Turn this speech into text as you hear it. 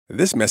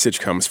This message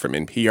comes from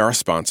NPR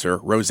sponsor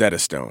Rosetta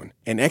Stone,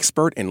 an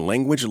expert in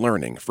language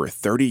learning for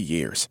 30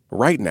 years.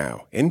 Right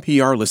now,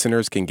 NPR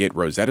listeners can get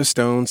Rosetta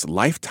Stone's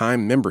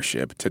lifetime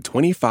membership to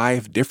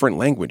 25 different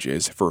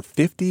languages for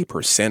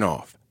 50%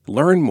 off.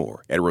 Learn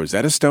more at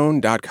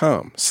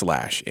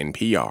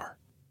rosettastone.com/NPR.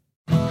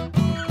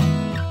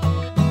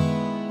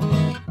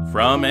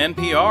 From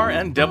NPR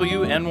and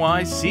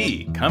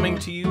WNYC, coming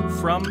to you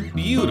from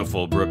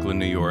beautiful Brooklyn,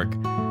 New York,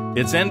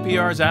 it's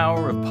NPR's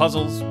hour of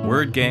puzzles,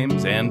 word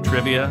games, and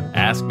trivia.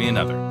 Ask Me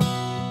Another.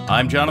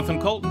 I'm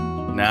Jonathan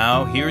Colton.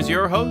 Now, here's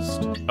your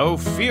host,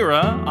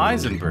 Ophira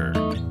Eisenberg.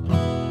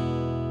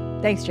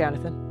 Thanks,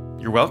 Jonathan.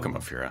 You're welcome,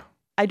 Ophira.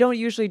 I don't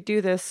usually do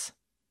this,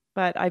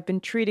 but I've been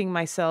treating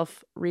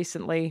myself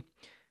recently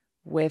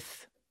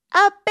with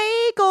a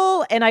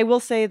bagel. And I will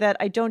say that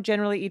I don't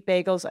generally eat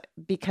bagels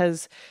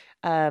because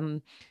they're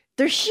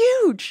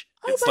huge.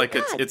 It's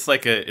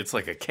like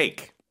a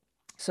cake.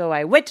 So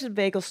I went to the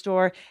bagel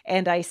store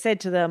and I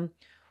said to them,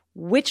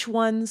 which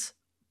ones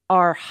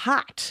are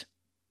hot?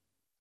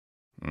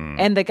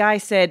 And the guy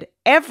said,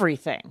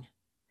 everything.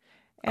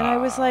 And I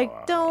was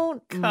like,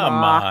 don't come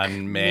mock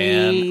on,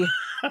 man. me.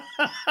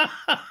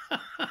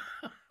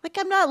 Like,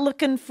 I'm not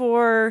looking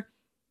for,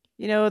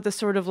 the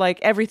sort of like,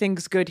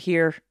 everything's good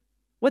here.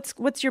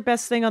 What's your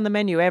best thing on the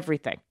menu?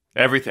 Everything.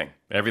 Everything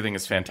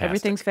is fantastic.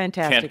 Everything's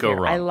fantastic. Can't go here.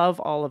 wrong. I love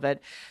all of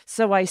it.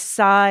 So I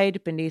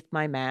sighed beneath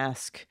my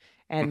mask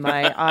and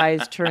my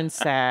eyes turned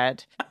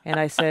sad. And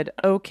I said,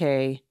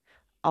 okay,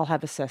 I'll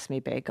have a sesame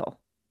bagel.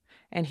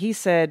 And he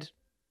said,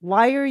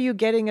 why are you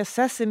getting a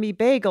sesame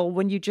bagel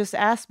when you just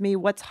asked me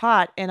what's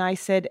hot? And I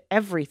said,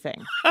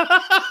 everything.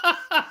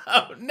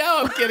 Oh, now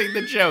I'm getting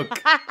the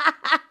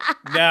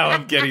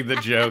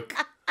joke.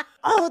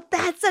 Oh,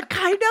 that's a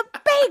kind of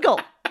bagel.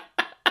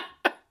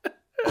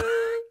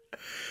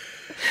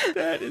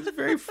 That is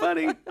very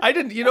funny.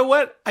 You know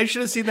what? I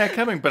should have seen that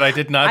coming, but I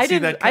did not see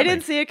that coming. I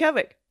didn't see it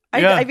coming.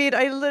 I mean,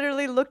 I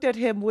literally looked at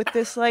him with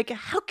this, like,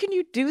 how can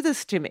you do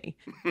this to me?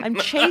 I'm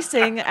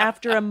chasing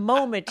after a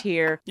moment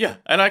here. Yeah,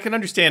 and I can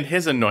understand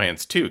his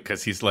annoyance, too,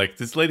 because he's like,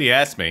 this lady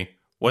asked me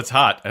what's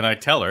hot, and I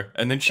tell her,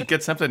 and then she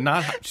gets something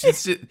not hot.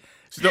 She's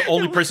the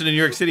only person in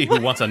New York City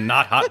who wants a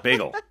not hot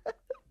bagel.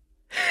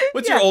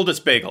 What's your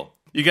oldest bagel?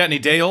 You got any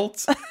day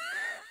olds?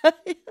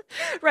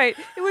 Right.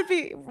 It would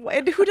be,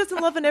 and who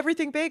doesn't love an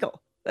everything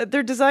bagel?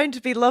 They're designed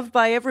to be loved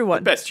by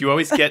everyone. The best. You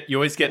always get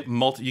you get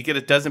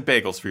a dozen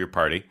bagels for your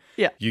party.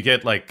 Yeah. You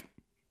get like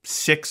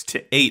 6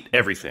 to 8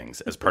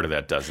 everythings as part of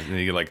that dozen. And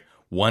you get like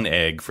 1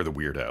 egg for the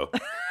weirdo.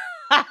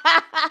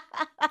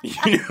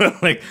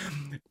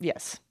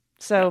 Yes.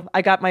 So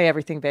I got my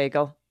everything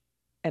bagel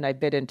and I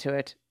bit into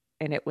it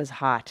and it was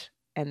hot.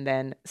 And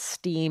then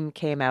steam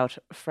came out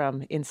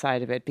from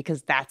inside of it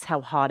because that's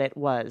how hot it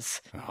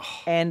was. Oh,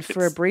 and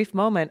for a brief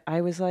moment,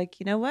 I was like,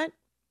 you know what?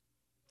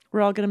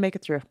 We're all going to make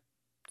it through.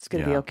 It's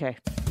going to be okay.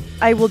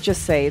 I will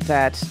just say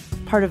that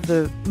part of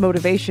the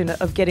motivation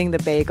of getting the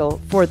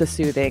bagel for the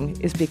soothing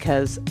is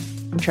because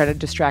I'm trying to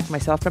distract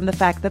myself from the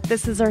fact that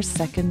this is our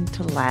second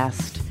to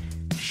last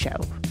show.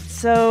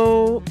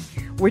 So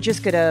we're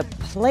just going to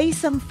play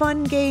some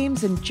fun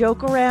games and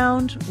joke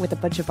around with a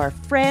bunch of our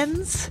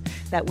friends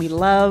that we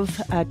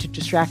love to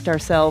distract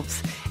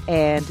ourselves.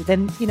 And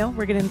then,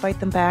 we're going to invite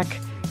them back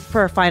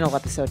for our final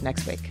episode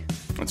next week.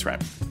 That's right.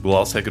 We'll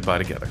all say goodbye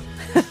together.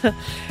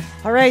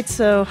 All right,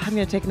 so I'm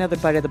going to take another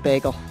bite of the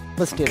bagel.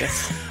 Let's do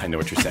this. I know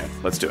what you're saying.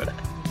 Let's do it.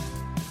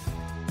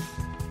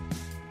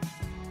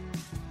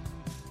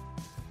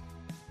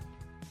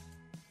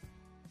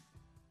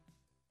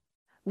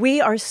 We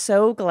are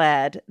so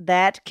glad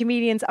that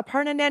comedians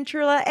Aparna,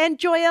 Nancherla, and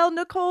Joyelle,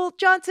 Nicole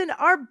Johnson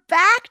are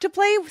back to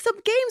play some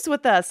games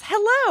with us.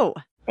 Hello.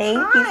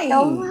 Thank you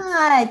so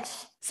much.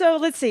 So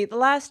let's see. The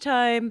last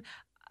time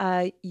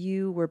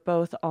you were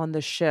both on the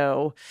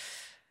show,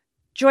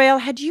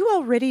 Joyelle, had you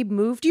already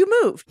moved? You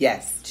moved?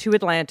 Yes. To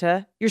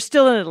Atlanta. You're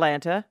still in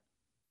Atlanta.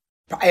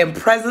 I am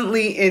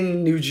presently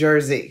in New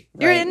Jersey.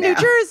 You're in New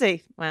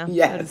Jersey. Wow.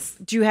 Yes.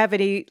 Do you have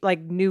any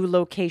new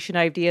location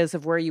ideas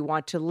of where you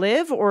want to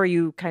live, or are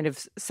you kind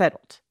of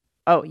settled?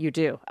 Oh, you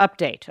do.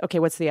 Update. Okay,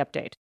 what's the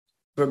update?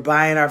 We're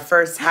buying our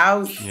first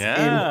house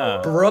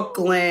in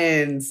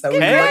Brooklyn. So we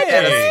looked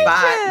at a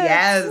spot.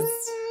 Yes.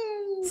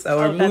 So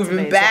we're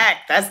moving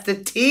back. That's the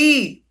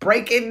tea.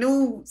 Breaking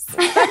news.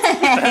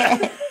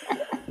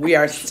 We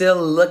are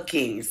still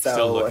looking.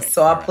 So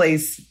saw a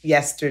place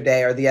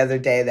yesterday or the other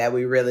day that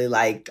we really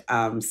liked.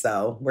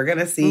 So we're going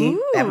to see.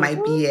 Ooh, that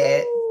might be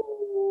it.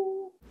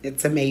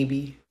 It's a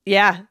maybe.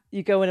 Yeah.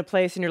 You go in a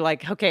place and you're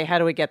like, okay, how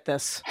do we get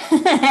this?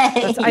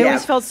 I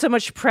always felt so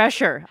much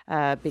pressure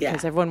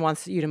because everyone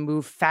wants you to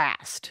move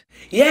fast.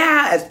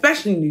 Yeah,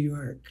 especially New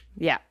York.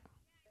 Yeah.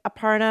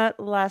 Aparna,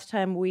 last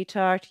time we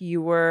talked,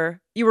 you were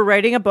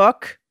writing a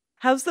book.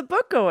 How's the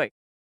book going?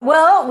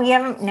 Well, we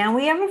have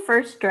a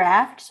first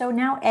draft, so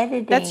now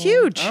editing. That's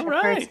huge. All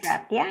right. First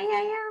draft. Yeah.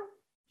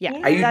 Yeah.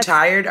 Are you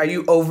tired? Are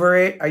you over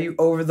it? Are you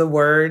over the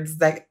words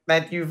that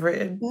you've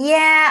written?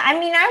 Yeah, I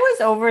mean, I was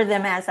over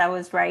them as I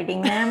was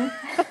writing them.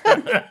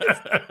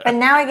 But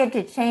now I get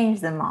to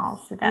change them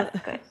all, so that's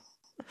good.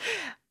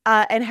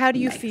 And how do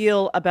you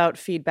feel about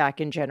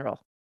feedback in general?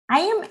 I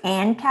am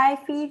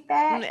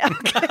anti-feedback.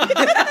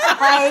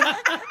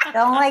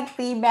 Don't like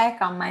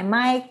feedback on my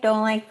mic.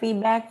 Don't like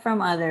feedback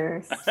from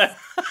others.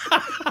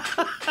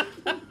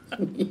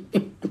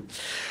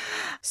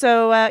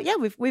 So,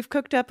 we've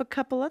cooked up a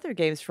couple other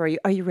games for you.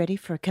 Are you ready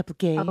for a couple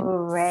games?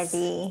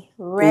 Ready.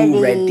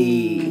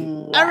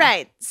 All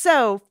right.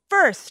 So,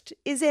 first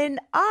is an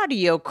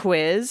audio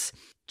quiz.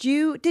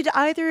 Did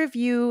either of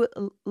you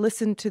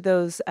listen to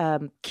those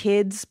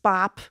Kidz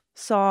Bop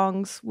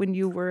songs when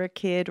you were a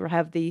kid, or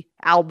have the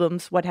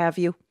albums, what have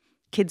you?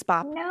 Kidz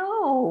Bop?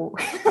 No.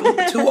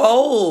 Too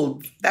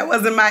old. That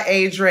wasn't my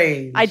age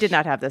range. I did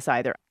not have this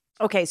either.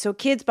 Okay, so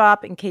Kidz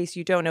Bop, in case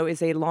you don't know,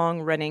 is a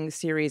long-running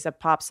series of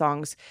pop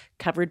songs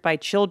covered by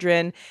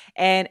children,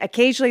 and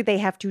occasionally they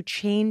have to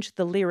change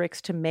the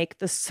lyrics to make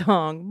the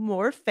song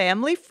more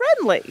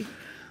family-friendly.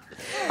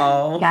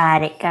 Oh.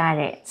 Got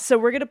it. So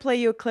we're going to play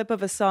you a clip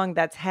of a song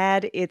that's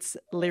had its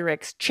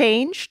lyrics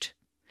changed,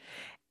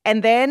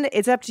 and then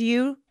it's up to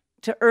you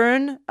to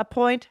earn a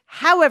point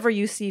however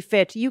you see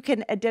fit. You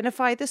can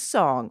identify the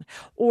song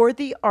or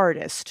the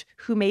artist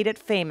who made it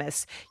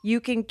famous.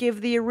 You can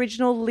give the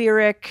original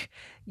lyric.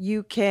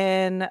 You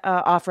can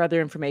offer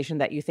other information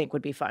that you think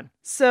would be fun.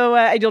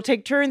 So you'll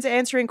take turns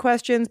answering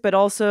questions, but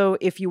also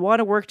if you want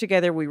to work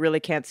together, we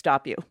really can't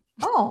stop you.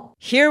 Oh.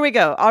 Here we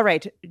go. All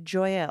right,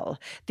 Joyelle.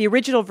 The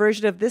original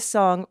version of this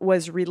song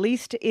was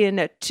released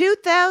in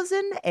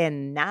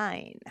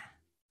 2009.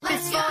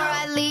 Before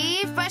I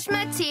leave, brush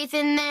my teeth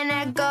and then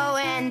I go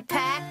and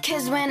pack.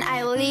 'Cause when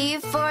I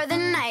leave for the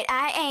night,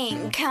 I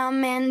ain't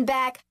coming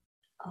back.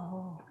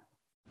 Oh,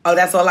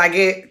 that's all I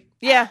get?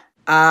 Yeah.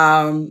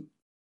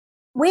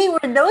 Wait, were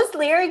those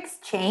lyrics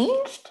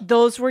changed?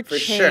 Those were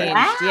changed. Sure.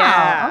 Wow,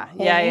 Yeah.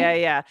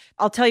 okay. Yeah.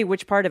 I'll tell you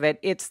which part of it.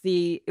 It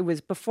was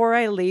before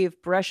I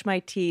leave, brush my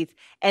teeth,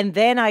 and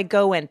then I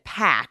go and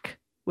pack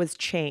was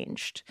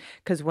changed.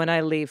 Because when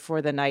I leave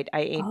for the night, I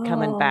ain't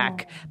coming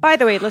back. By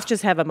the way, let's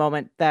just have a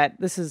moment that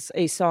this is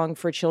a song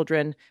for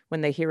children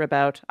when they hear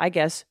about, I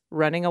guess,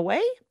 running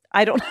away?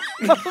 I don't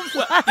know.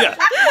 Yeah.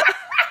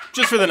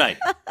 Just for the night.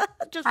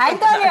 I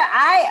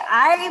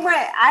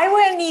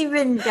went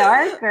even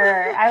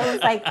darker. I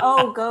was like,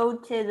 go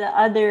to the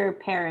other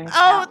parents'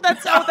 house.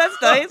 That's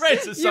nice. Right,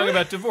 it's a song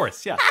about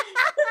divorce, yeah.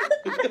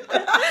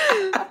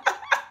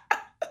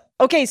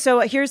 Okay, so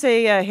here's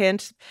a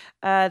hint.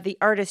 The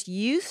artist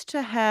used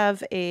to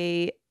have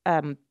a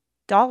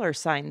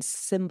 $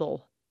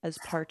 symbol as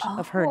part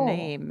of her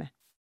name.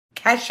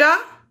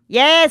 Kesha?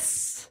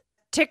 Yes!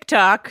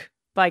 TikTok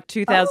by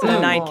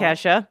 2009,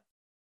 Kesha.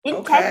 Did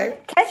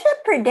Kesha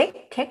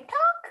predict TikTok?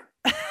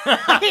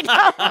 I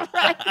know,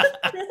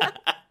 right?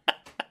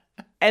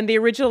 And the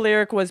original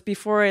lyric was,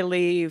 before I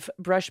leave,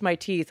 brush my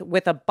teeth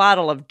with a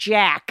bottle of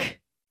Jack.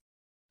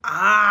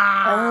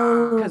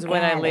 Because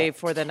when I leave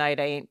for the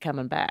night, I ain't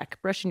coming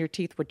back. Brushing your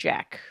teeth with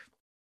Jack.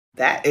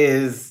 That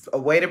is a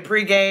way to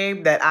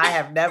pregame that I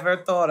have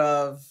never thought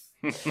of.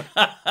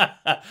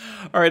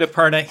 All right,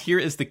 Aparna, here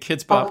is the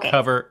Kidz Bop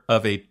cover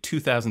of a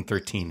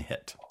 2013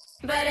 hit.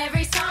 But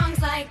every song's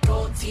like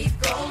gold teeth,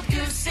 gold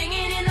goose,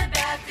 singing in the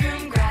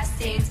bathroom, grass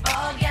stains,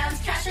 ball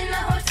gowns, trash in the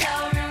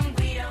hotel room,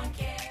 we don't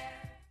care.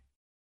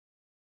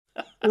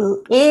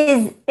 Who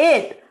is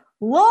it?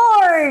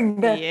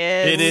 Lord.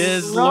 Yes. It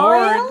is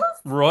Royals?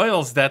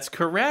 Royals, that's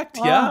correct,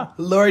 Wow. yeah.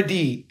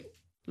 Lordy.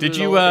 Did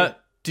you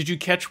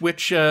catch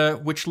which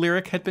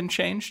lyric had been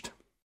changed?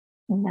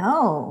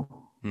 No.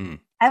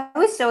 I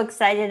was so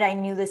excited I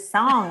knew the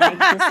song. I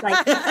just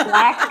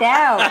blacked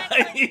out.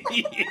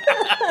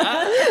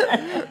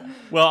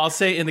 Well, I'll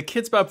say in the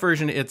Kidz Bop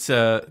version, it's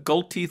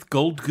gold teeth,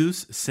 gold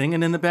goose,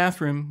 singing in the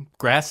bathroom,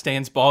 grass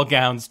stains, ball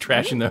gowns,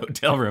 trash in the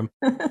hotel room.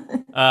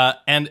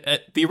 And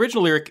the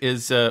original lyric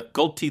is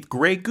gold teeth,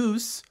 gray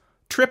goose,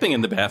 tripping in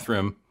the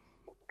bathroom,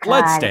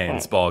 blood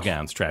stains, ball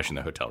gowns, trash in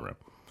the hotel room.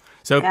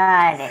 So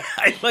Got it.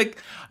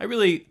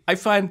 I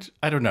find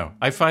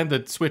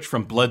the switch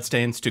from blood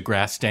stains to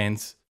grass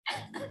stains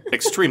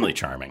extremely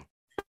charming.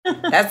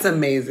 That's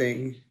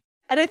amazing.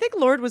 And I think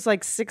Lord was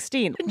like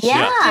 16.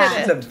 Yeah.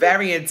 She's a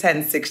very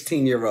intense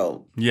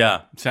 16-year-old.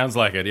 Yeah, sounds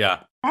like it, yeah.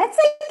 That's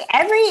like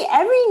every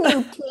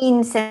new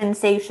teen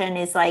sensation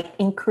is like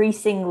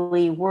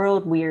increasingly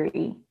world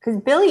weary. Because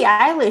Billie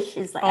Eilish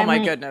is like, my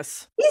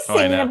goodness. He's Oh, I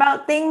singing know.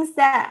 about things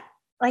that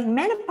like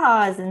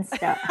menopause and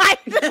stuff.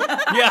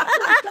 Yeah.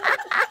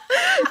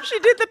 She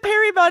did the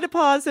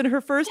perimenopause in her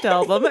first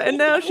album, and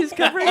now she's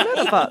covering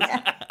menopause.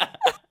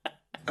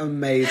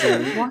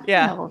 Amazing.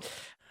 Yeah.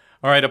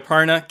 All right,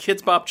 Aparna,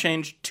 Kidz Bop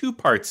changed two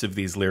parts of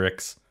these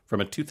lyrics from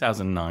a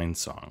 2009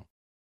 song.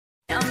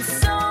 I'm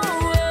so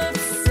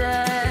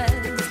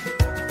upset.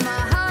 My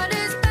heart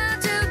is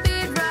about to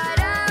beat right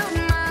out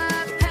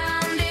my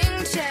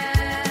pounding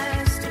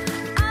chest.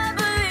 I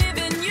believe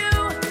in you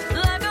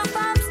like a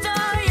pop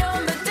star,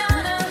 you're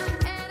Madonna,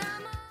 and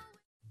I'm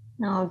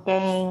Oh,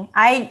 dang.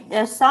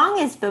 The song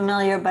is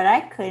familiar, but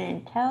I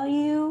couldn't tell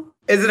you.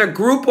 Is it a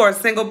group or a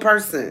single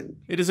person?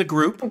 It is a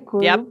group. A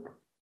group? Yep.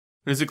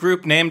 It is a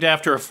group named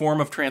after a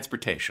form of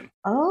transportation.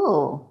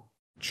 Oh.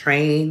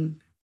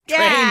 Train.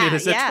 Train. It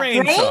is a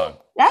train song.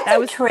 That's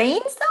a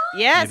train song?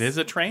 Yes. It is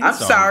a train I'm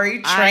song.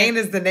 sorry. Train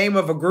is the name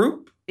of a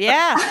group?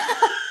 Yeah.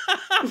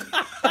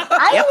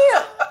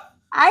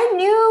 I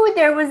knew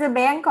there was a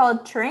band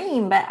called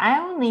Train, but I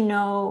only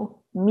know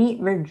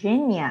Meet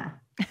Virginia.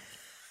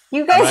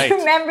 You guys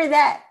remember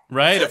that?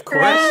 Right, of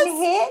course.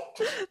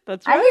 Hit?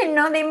 That's right. I didn't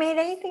know they made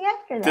anything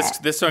after that.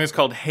 This song is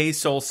called Hey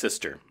Soul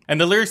Sister.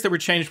 And the lyrics that were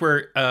changed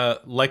were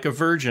like a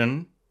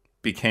virgin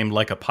became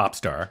like a pop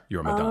star,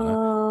 your Madonna.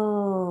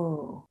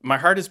 Oh. My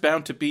heart is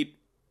bound to beat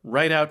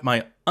right out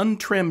my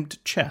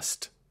untrimmed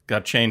chest.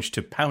 Got changed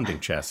to pounding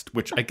chest,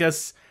 which I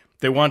guess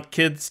they want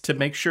kids to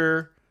make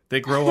sure they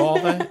grow all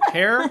the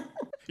hair.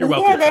 You're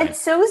welcome. Yeah,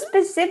 that's so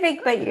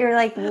specific, but you're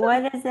like,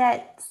 what is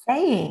that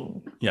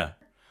saying? Yeah.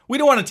 We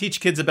don't want to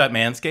teach kids about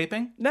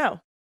manscaping. No.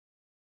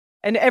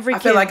 And every I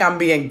feel like I'm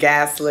being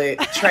gaslit.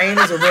 Train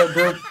is a real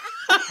group.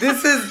 Are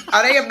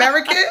they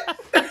American?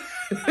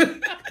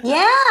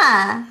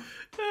 Yeah.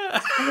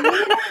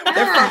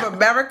 They're from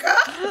America?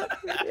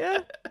 Yeah.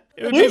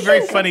 It would be a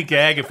very funny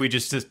gag if we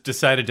just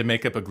decided to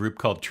make up a group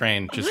called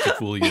Train just to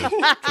fool you,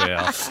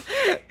 Joyelle.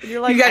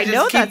 You're like, you guys I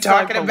know just keep that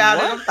talking about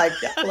it. I'm like,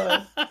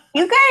 yeah,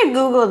 you gotta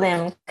Google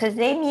them because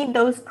they need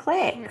those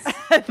clicks.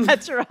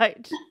 That's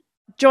right.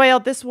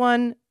 Joyelle, this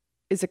one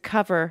is a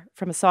cover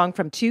from a song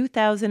from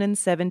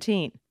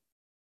 2017.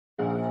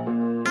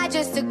 I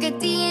just took a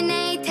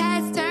DNA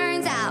test.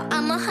 Turns out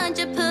I'm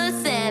 100%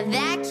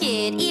 that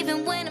kid,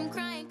 even when I'm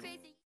crying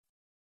crazy.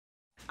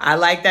 I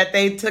like that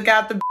they took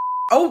out the.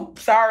 Oh,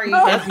 sorry,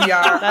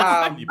 NPR.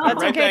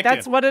 That's okay.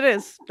 That's what it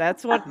is.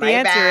 That's what the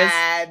answer is.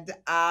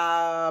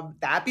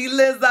 That be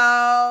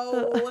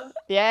Lizzo.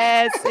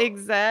 Yes,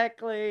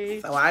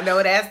 exactly. So I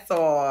know that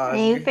song.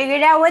 And you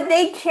figured out what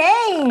they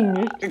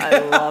changed. I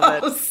love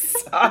it. Oh,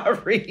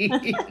 sorry.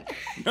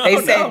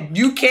 They said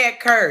you can't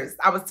curse.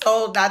 I was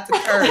told not to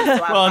curse.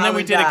 So well, and then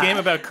we did a game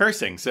about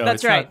cursing. So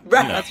that's right.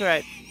 That's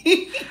right.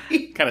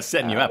 Kind of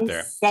setting you up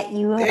there. Set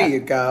you up. There you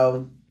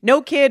go. No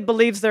kid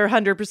believes they're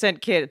 100%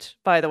 kid,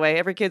 by the way.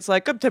 Every kid's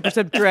like, I'm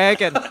 10%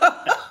 dragon.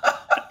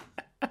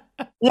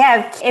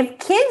 Yeah, if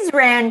kids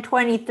ran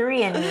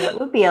 23 and it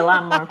would be a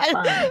lot more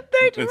fun. That's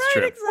right, true.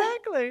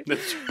 exactly.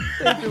 That's true.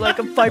 They'd be like,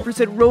 I'm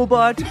 5%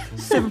 robot,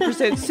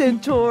 7%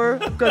 centaur,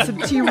 got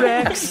some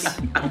T-Rex.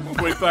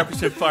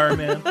 25%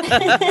 fireman.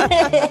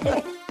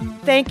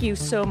 Thank you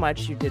so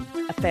much. You did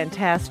a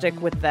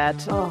fantastic with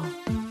that. Oh.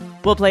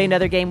 We'll play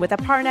another game with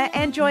Aparna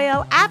and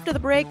Joyelle after the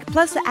break,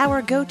 plus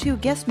our go-to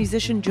guest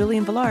musician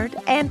Julian Velard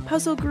and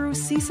puzzle guru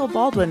Cecil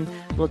Baldwin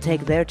will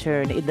take their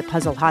turn in the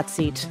puzzle hot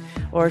seat,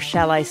 or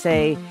shall I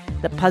say,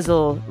 the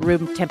puzzle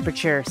room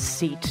temperature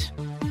seat.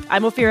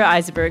 I'm Ophira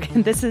Eisenberg,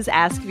 and this is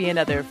Ask Me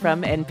Another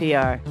from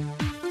NPR.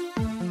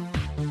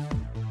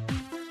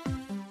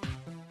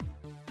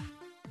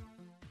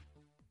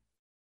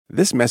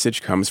 This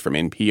message comes from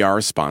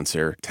NPR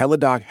sponsor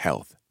Teladoc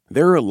Health.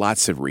 There are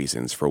lots of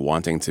reasons for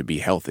wanting to be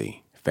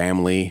healthy.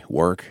 Family,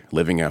 work,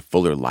 living a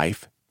fuller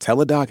life.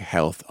 Teladoc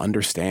Health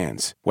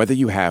understands. Whether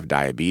you have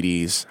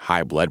diabetes,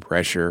 high blood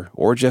pressure,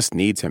 or just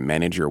need to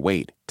manage your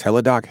weight,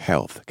 Teladoc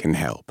Health can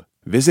help.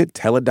 Visit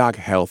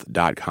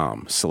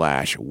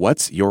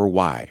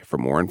teladochealth.com/what'syourwhy for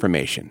more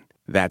information.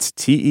 That's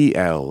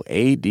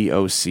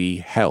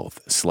TELADOC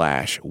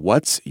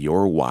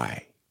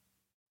health/what'syourwhy.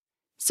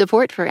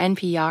 Support for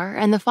NPR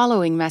and the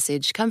following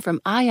message come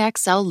from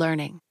IXL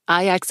Learning.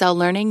 IXL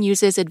Learning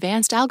uses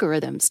advanced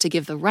algorithms to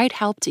give the right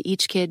help to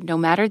each kid no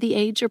matter the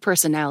age or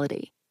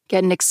personality.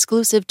 Get an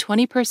exclusive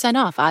 20%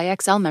 off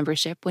IXL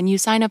membership when you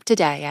sign up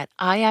today at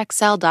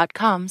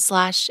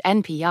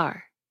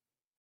IXL.com/NPR.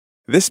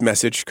 This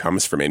message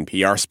comes from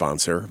NPR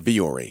sponsor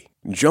Vuori.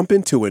 Jump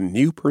into a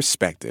new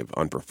perspective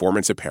on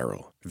performance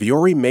apparel.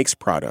 Vuori makes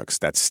products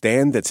that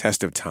stand the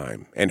test of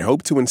time and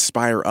hope to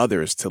inspire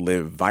others to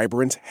live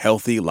vibrant,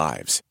 healthy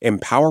lives,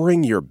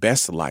 empowering your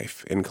best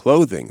life in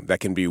clothing that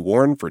can be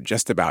worn for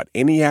just about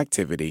any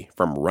activity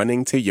from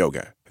running to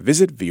yoga.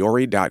 Visit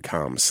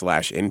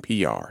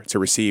Vuori.com/NPR to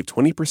receive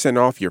 20%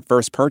 off your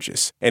first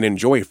purchase and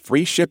enjoy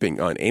free shipping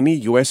on any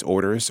U.S.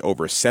 orders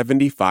over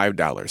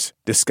 $75.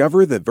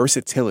 Discover the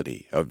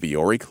versatility of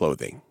Vuori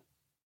clothing.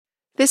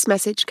 This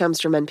message comes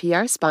from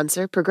NPR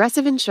sponsor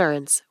Progressive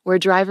Insurance, where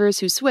drivers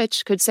who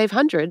switch could save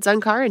hundreds on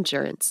car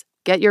insurance.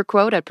 Get your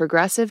quote at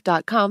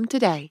Progressive.com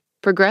today.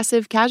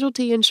 Progressive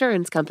Casualty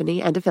Insurance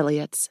Company and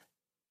Affiliates.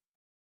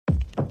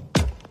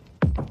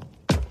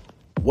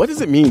 What does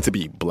it mean to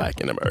be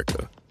Black in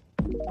America?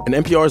 In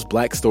NPR's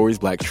Black Stories,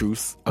 Black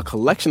Truths, a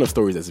collection of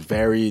stories as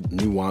varied,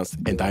 nuanced,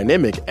 and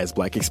dynamic as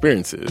Black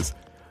experiences,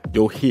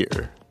 you'll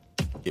hear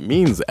it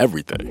means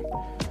everything.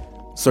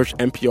 Search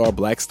NPR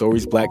Black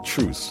Stories, Black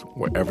Truths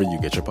wherever you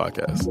get your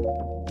podcasts.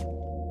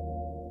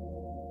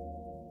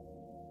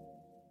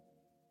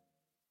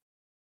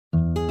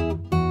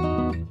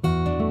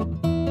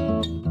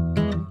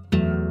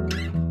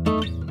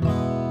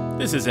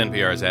 This is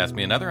NPR's Ask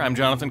Me Another. I'm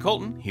Jonathan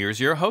Colton. Here's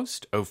your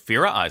host,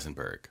 Ophira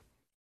Eisenberg.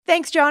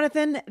 Thanks,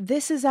 Jonathan.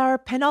 This is our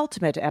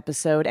penultimate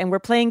episode, and we're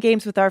playing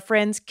games with our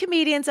friends,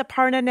 comedians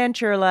Aparna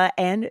Nancherla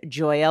and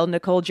Joyelle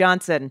Nicole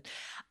Johnson.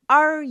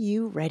 Are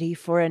you ready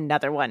for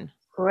another one?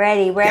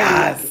 Ready.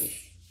 Yes.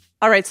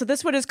 All right, so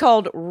this one is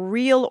called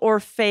Real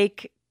or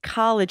Fake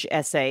College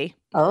Essay.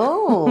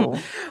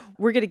 Oh.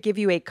 We're going to give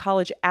you a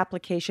college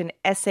application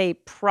essay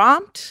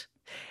prompt,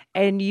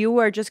 and you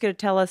are just going to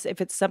tell us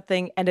if it's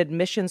something an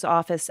admissions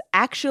office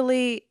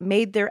actually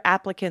made their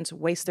applicants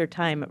waste their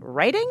time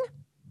writing,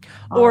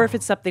 or if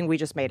it's something we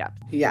just made up.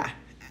 Yeah.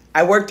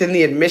 I worked in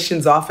the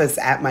admissions office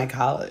at my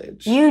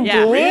college. You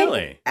did?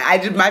 Really?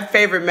 My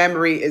favorite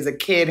memory is a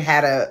kid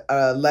had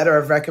a letter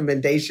of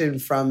recommendation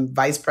from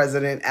Vice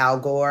President Al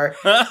Gore,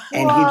 and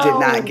he did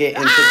not get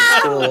into the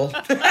school.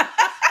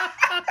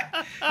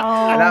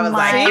 Oh, and I was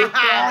like, God.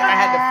 I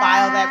had to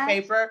file that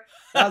paper.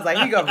 I was like,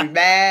 he gonna be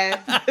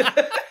mad.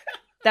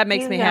 That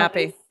makes me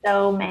happy.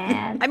 So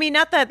mad. I mean,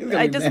 not that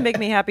it doesn't make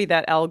me happy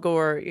that Al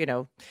Gore,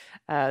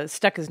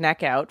 stuck his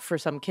neck out for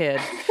some kid,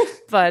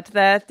 but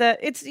that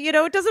it's, it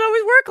doesn't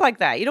always work like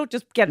that. You don't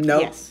just get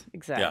Nope. Yes,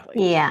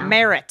 exactly. Yeah.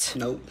 Merit.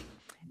 Nope.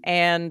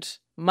 And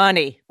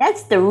money.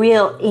 That's the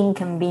real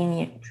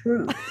inconvenient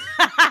truth.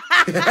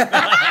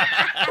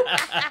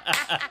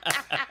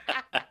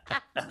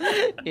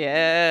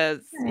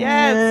 Yes.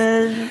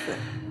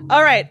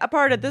 All right,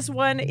 Aparna, this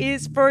one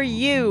is for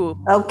you.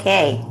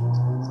 Okay.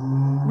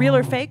 Real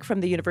or fake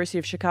from the University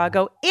of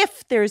Chicago.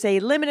 If there's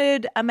a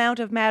limited amount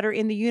of matter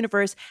in the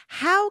universe,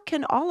 how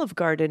can Olive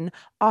Garden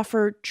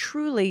offer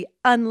truly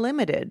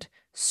unlimited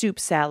soup,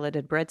 salad,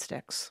 and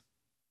breadsticks?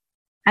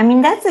 I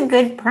mean, that's a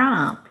good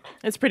prompt.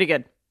 It's pretty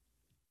good.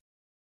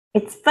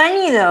 It's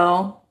funny,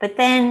 though, but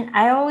then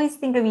I always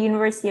think of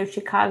University of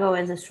Chicago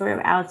as a sort of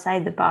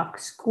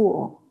outside-the-box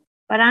school.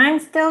 But I'm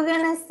still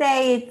going to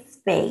say it's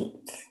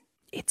fake.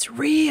 It's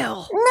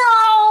real.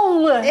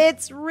 No!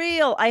 It's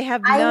real. I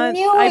have none.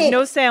 I have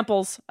no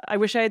samples. I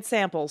wish I had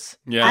samples.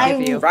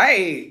 Yeah.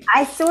 Right.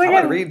 I sort I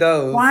wanna of read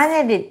those.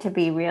 wanted it to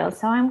be real,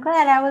 so I'm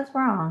glad I was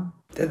wrong.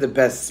 They're the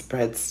best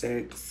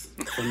breadsticks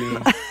for me.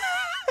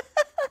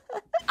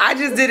 I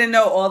just didn't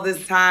know all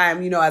this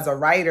time, as a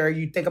writer,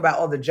 you think about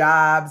all the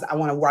jobs. I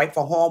want to write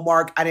for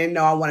Hallmark. I didn't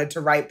know I wanted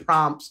to write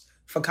prompts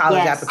for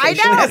college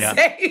application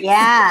essays.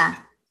 Yeah.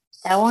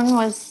 That one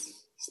was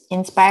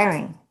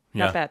inspiring.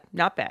 Yeah.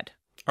 Not bad.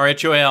 All right,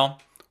 Joyelle,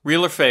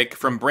 real or fake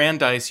from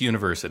Brandeis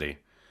University.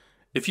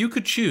 If you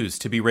could choose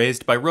to be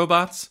raised by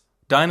robots,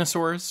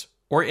 dinosaurs,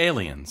 or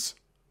aliens,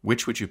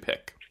 which would you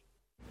pick?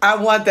 I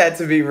want that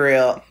to be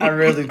real. I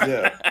really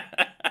do.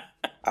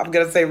 I'm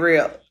going to say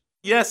real.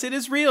 Yes, it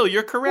is real.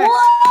 You're correct.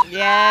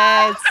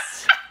 Yes.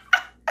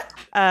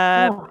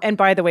 And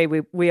by the way,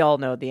 we all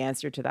know the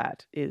answer to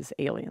that is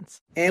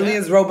aliens.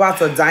 Aliens,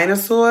 robots, or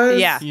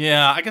dinosaurs? Yeah.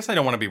 Yeah, I guess I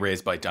don't want to be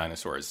raised by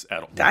dinosaurs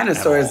at all.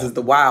 Dinosaurs is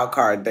the wild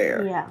card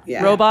there.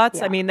 Yeah. Robots,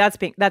 Yeah. I mean,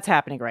 that's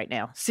happening right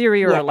now.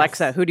 Siri or Yes.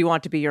 Alexa, who do you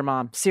want to be your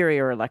mom? Siri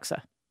or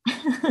Alexa?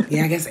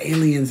 Yeah, I guess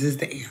aliens is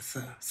the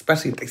answer,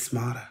 especially if they're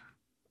smarter.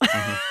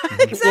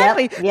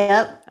 Exactly.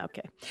 Yep.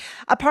 Okay.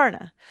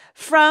 Aparna,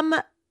 from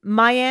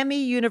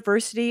Miami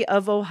University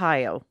of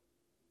Ohio.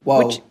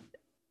 Whoa. Which-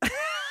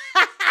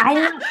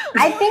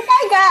 I think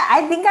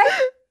I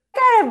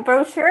got a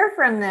brochure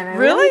from them. It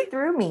really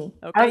threw me.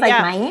 Okay, I was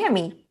like,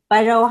 Miami,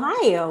 but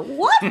Ohio.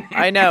 What?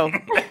 I know.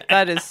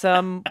 That is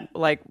some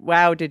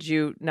wow, did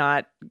you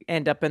not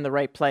end up in the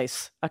right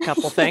place? A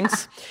couple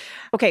things.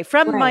 Okay,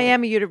 from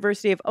Miami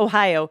University of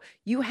Ohio,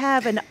 you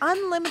have an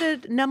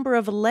unlimited number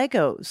of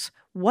Legos.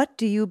 What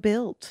do you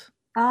build?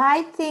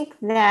 I think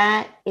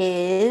that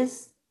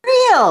is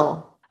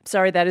real.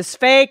 Sorry, that is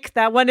fake.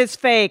 That one is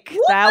fake.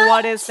 What? That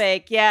one is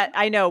fake. Yeah,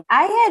 I know.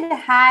 I had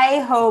high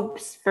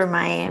hopes for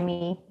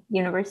Miami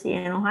University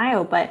in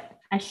Ohio, but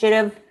I should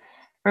have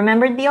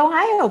remembered the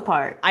Ohio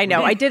part. I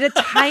know. I did a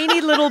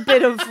tiny little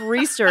bit of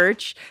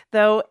research,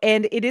 though,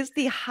 and it is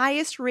the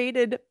highest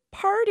rated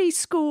party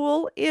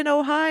school in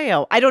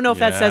Ohio. I don't know if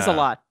that says a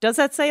lot. Does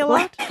that say a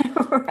lot?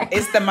 Right.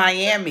 It's the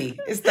Miami.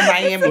 It's the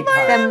Miami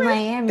part. The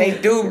Miami. They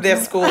doomed their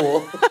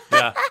school.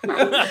 Yeah.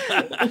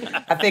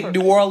 I think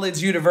New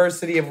Orleans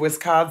University of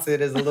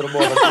Wisconsin is a little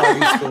more of a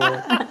party school.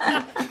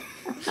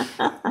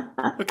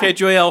 Okay,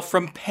 Joyelle,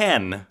 from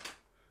Penn.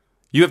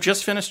 You have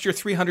just finished your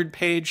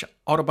 300-page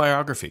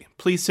autobiography.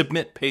 Please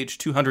submit page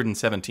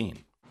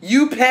 217.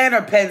 UPenn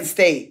or Penn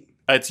State?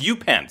 It's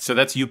UPenn, so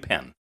that's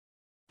UPenn.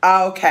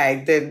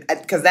 Okay, then,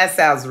 because that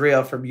sounds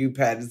real from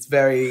UPenn. It's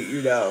very,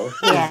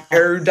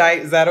 erudite.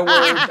 Is that a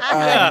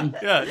word?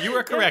 Yeah, you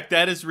are correct.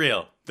 That is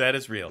real. That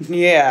is real.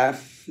 Yeah.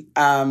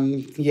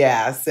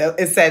 So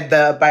it said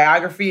the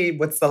biography,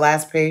 what's the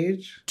last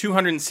page?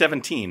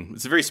 217.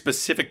 It's a very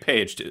specific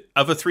page.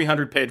 Of a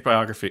 300-page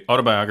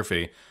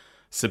autobiography,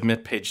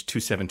 submit page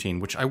 217,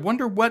 which I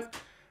wonder what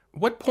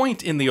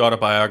point in the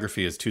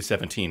autobiography is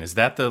 217? Is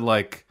that the,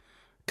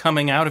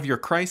 coming out of your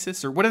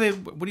crisis? Or what do you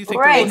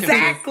think Right. they're looking for?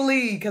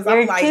 Exactly. Because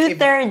You're I'm like...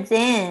 2/3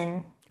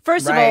 in.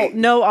 First of all,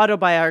 no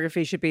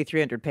autobiography should be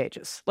 300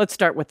 pages. Let's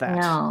start with that.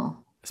 No.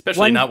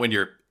 Especially not when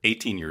you're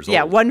 18 years old.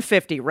 Yeah,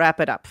 150. Wrap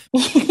it up.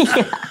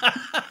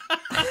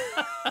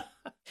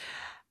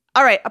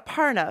 All right,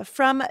 Aparna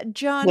from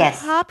John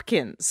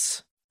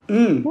Hopkins.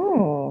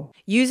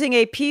 Using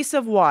a piece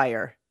of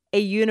wire, a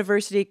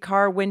university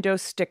car window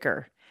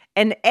sticker,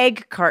 an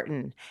egg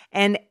carton,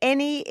 and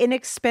any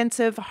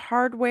inexpensive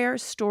hardware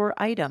store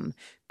item.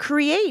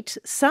 Create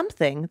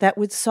something that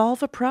would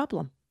solve a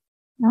problem.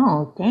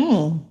 Oh,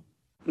 dang.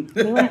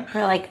 We went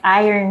for like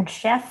Iron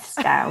Chef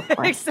style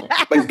question.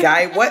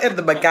 What in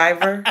the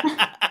MacGyver?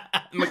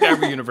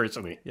 MacGyver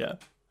University, yeah.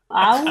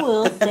 I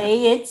will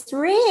say it's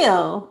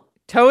real.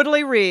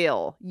 Totally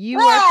real. You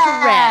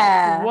are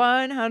correct.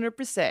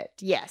 100%.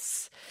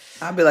 Yes.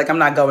 I'll be like, I'm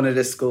not going to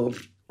this school.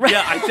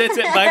 Yeah, that's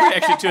it. My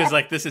reaction too is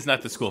like, this is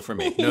not the school for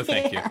me. No,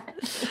 thank you.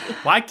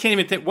 Well, I can't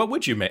even think. What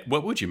would you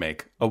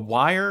make? A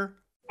wire?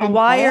 A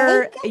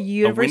wire, a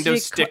university window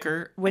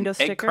sticker,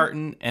 egg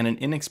carton, and an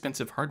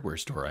inexpensive hardware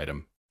store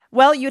item.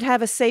 Well, you'd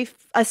have a safe,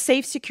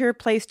 secure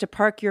place to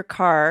park your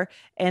car,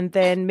 and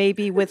then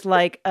maybe with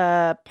like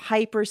a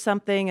pipe or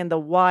something, and the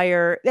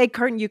wire, egg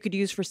carton you could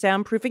use for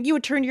soundproofing. You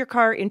would turn your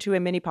car into a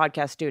mini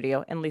podcast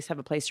studio and at least have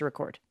a place to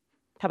record.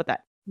 How about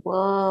that?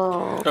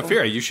 Whoa. Oh,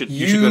 Fira, you should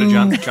go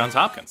to Johns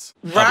Hopkins.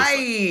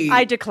 Right.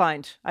 I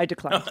declined.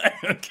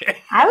 Okay.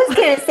 I was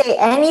going to say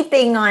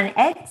anything on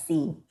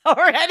Etsy.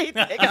 Or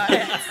anything on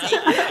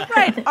Etsy.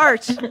 Right.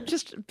 Art.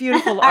 Just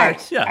beautiful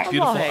art. Yeah,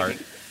 beautiful art.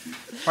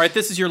 All right,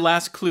 this is your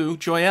last clue.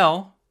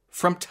 Joyelle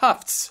from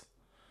Tufts.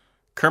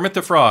 Kermit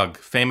the Frog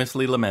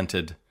famously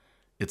lamented,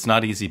 "It's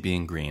not easy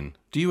being green."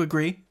 Do you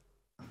agree?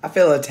 I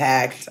feel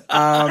attacked.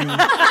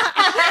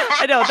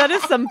 I know, that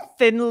is some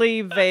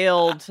thinly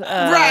veiled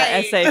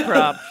essay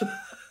prompt.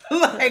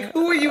 Like,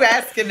 who are you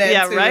asking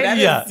that to?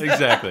 Right?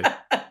 Exactly.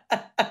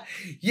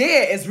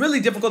 Yeah, it's really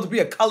difficult to be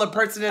a colored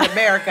person in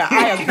America.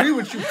 I agree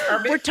with you,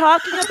 Kermit. We're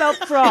talking about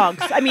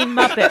frogs. I mean,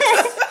 Muppets.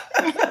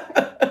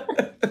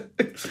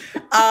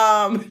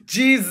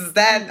 Jesus,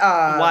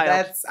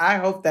 I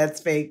hope that's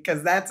fake,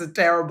 because that's a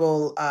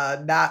terrible,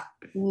 not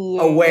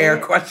aware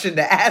question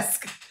to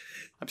ask.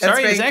 I'm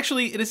sorry,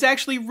 it is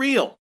actually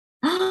real.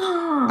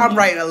 I'm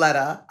writing a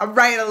letter.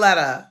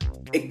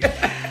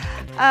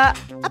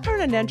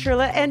 Aparna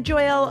Nancherla and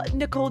Joyelle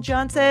Nicole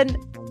Johnson,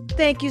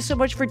 thank you so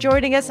much for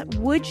joining us.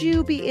 Would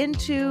you be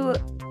into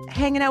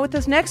hanging out with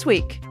us next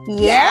week?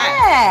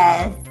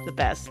 Yes. The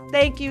best.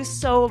 Thank you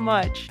so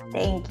much.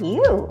 Thank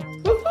you.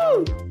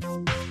 Woo-hoo.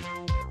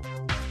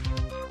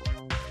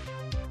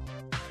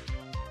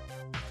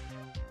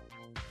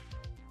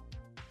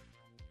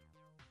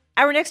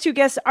 Our next two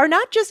guests are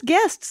not just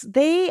guests.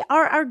 They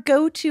are our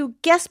go-to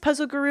guest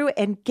puzzle guru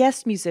and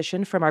guest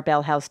musician from our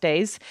Bell House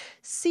days.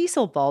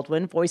 Cecil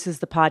Baldwin voices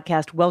the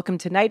podcast Welcome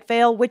to Night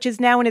Vale, which is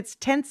now in its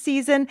 10th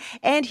season,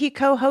 and he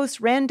co-hosts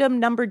Random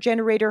Number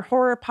Generator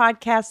horror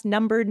podcast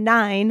number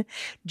 9.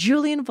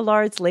 Julian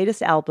Velard's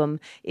latest album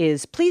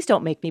is Please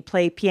Don't Make Me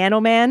Play Piano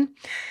Man.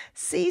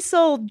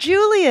 Cecil,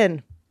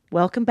 Julian,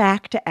 welcome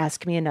back to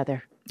Ask Me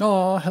Another.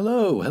 Oh,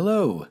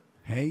 hello.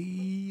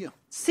 Hey.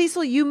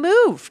 Cecil, you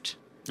moved.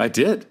 I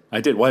did.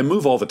 Well, I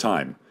move all the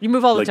time. You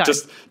move all the time.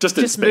 Just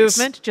in space.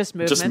 Just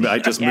movement. I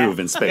just move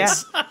in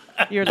space. Yeah.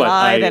 You're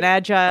lithe and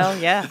agile.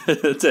 Yeah.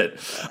 That's it.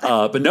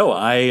 But no,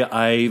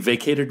 I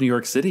vacated New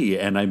York City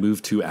and I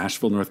moved to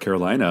Asheville, North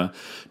Carolina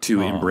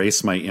to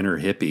embrace my inner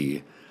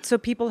hippie. So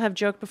people have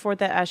joked before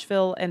that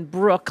Asheville and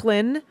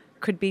Brooklyn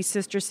could be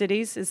sister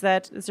cities. Is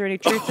there any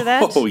truth to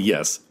that? Oh,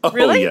 yes.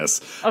 Really? Yes.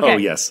 Okay. Oh,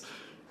 yes.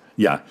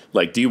 Yeah,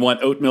 like, do you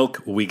want oat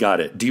milk? We got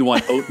it. Do you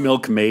want oat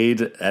milk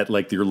made at,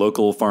 like, your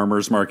local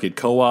farmer's market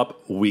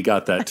co-op? We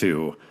got that,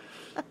 too.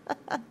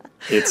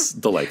 It's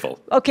delightful.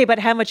 Okay, but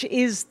how much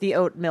is the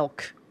oat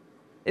milk?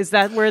 Is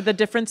that where the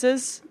difference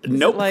is?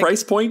 Nope,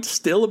 price point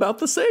still about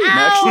the same,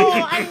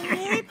 actually. I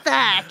hate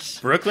that.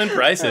 Brooklyn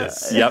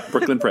prices. Yep,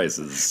 Brooklyn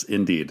prices,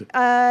 indeed.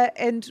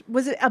 And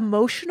was it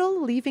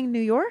emotional leaving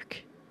New York?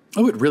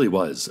 Oh, it really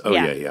was. Oh,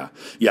 yeah.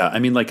 Yeah, I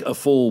mean, like, a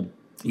full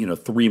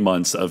 3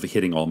 months of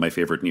hitting all my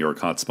favorite New York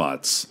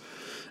hotspots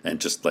and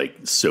just like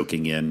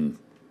soaking in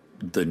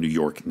the New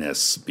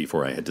Yorkness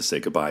before I had to say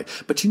goodbye.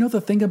 But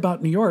the thing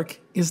about New York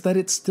is that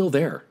it's still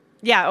there.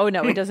 Yeah. Oh,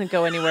 no, it doesn't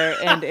go anywhere.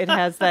 And it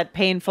has that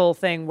painful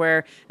thing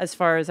where, as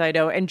far as I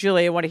know, and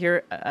Julie, I want to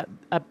hear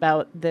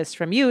about this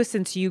from you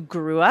since you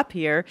grew up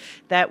here,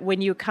 that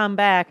when you come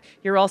back,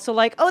 you're also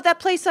like, oh, that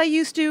place I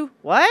used to,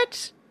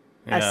 what?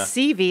 Yeah. A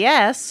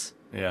CVS?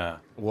 Yeah.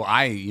 Well,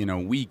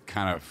 we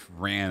kind of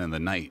ran in the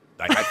night.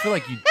 I feel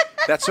like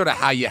that's sort of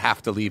how you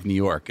have to leave New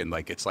York. And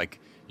like, it's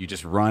like you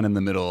just run in the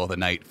middle of the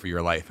night for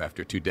your life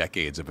after 2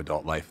 decades of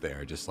adult life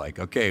there. Just like,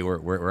 okay,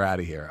 we're out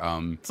of here.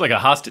 It's like a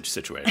hostage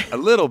situation. A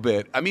little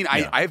bit. I mean,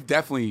 yeah. I've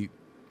definitely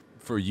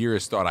for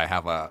years thought I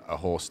have a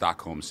whole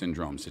Stockholm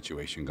syndrome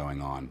situation going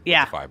on with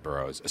the 5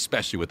 boroughs,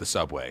 especially with the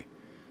subway,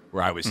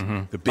 where I was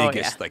the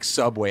biggest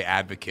subway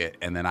advocate.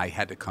 And then I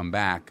had to come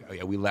back.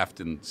 We left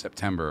in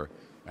September.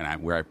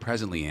 And where I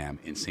presently am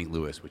in St.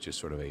 Louis, which is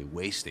sort of a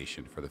way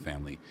station for the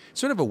family.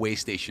 Sort of a way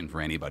station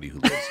for anybody who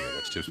lives here,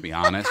 let's just be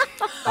honest.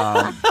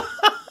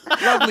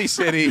 Lovely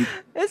city.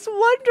 Is It's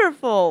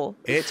wonderful.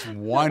 It's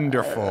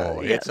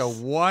wonderful. Yes. It's a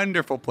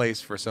wonderful place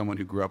for someone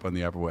who grew up on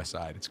the Upper West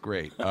Side. It's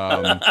great.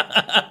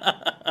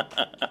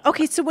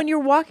 Okay, so when you're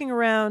walking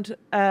around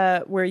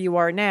where you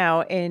are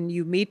now and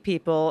you meet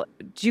people,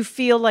 do you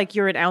feel like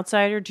you're an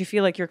outsider? Do you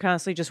feel like you're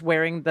constantly just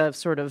wearing the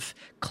sort of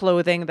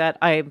clothing that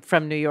I'm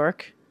from New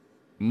York?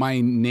 My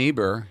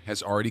neighbor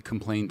has already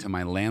complained to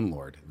my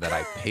landlord that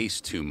I pace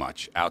too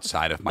much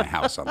outside of my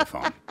house on the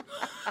phone.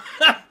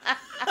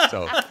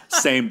 So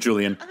same,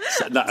 Julian.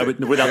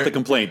 Without the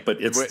complaint, but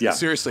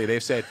seriously,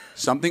 they've said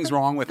something's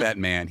wrong with that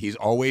man. He's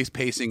always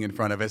pacing in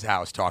front of his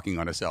house, talking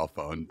on a cell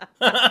phone.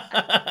 They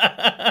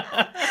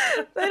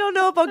don't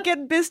know about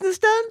getting business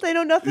done. They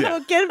know nothing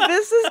about getting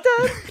business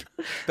done.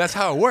 That's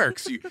how it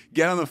works. You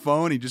get on the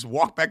phone, you just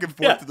walk back and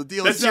forth to the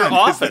deal. That's your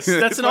office.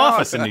 That's an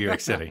office in New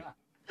York City.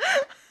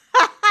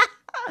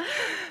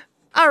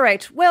 All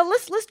right. Well,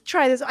 let's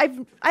try this. I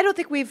don't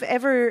think we've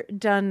ever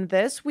done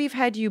this. We've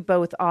had you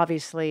both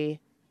obviously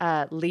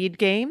lead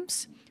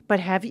games, but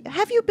have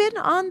you been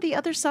on the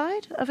other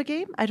side of a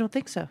game? I don't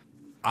think so.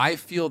 I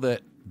feel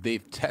that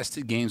they've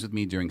tested games with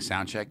me during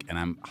soundcheck, and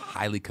I'm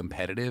highly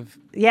competitive.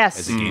 Yes.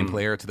 As a game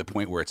player, to the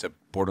point where it's a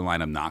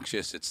borderline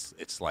obnoxious.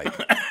 It's like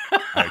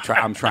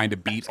I'm trying to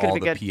beat all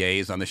the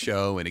PAs on the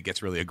show, and it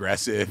gets really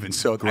aggressive. And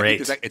so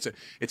great.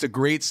 It's a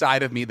great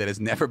side of me that has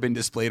never been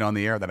displayed on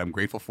the air that I'm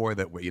grateful for.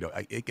 That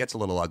it gets a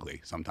little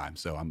ugly sometimes.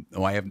 So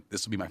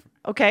this will be my.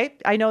 Okay,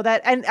 I know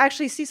that. And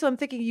actually, Cecil, I'm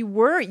thinking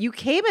you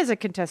came as a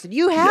contestant.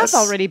 You have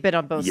already been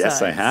on both sides.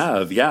 Yes, I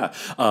have. Yeah,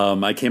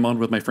 I came on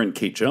with my friend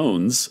Kate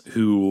Jones,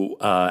 who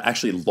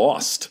actually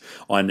lost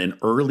on an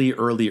early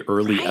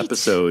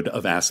episode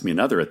of Ask Me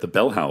Another at the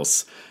Bell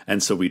House.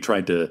 And so we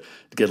tried to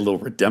get a little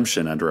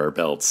redemption under our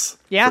belts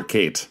for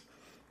Kate.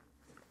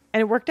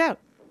 And it worked out.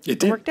 It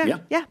did. Worked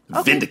out. Yeah.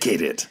 Okay.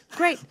 Vindicated.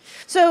 Great.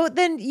 So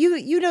then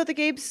you know the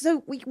games.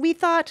 So we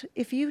thought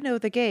if you know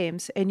the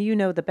games and you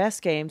know the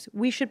best games,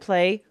 we should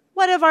play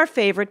one of our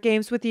favorite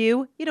games with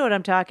you. You know what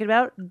I'm talking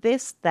about.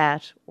 This,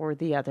 that, or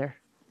the other.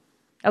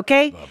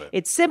 Okay? Love it.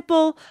 It's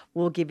simple.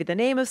 We'll give you the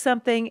name of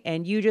something,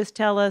 and you just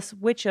tell us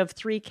which of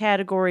 3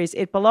 categories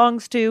it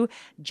belongs to.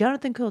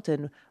 Jonathan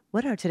Coulton,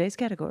 what are today's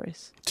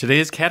categories?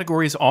 Today's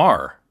categories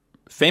are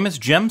famous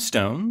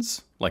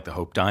gemstones, like the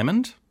Hope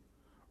Diamond,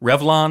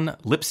 Revlon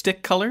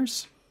lipstick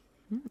colors,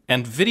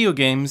 and video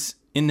games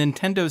in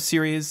Nintendo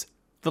series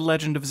The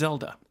Legend of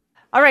Zelda.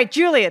 All right,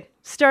 Julian,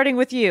 starting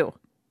with you.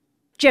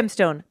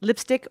 Gemstone,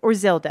 lipstick, or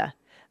Zelda?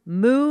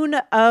 Moon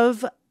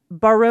of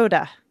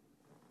Baroda.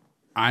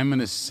 I'm going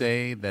to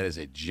say that is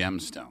a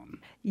gemstone.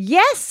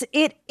 Yes,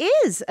 it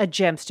is a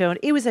gemstone.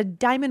 It was a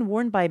diamond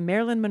worn by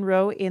Marilyn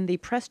Monroe in the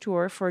press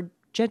tour for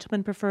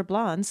Gentlemen Prefer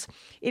Blondes.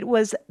 It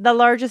was the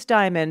largest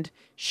diamond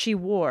she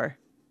wore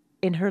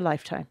in her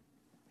lifetime.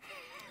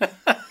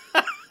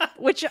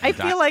 Which I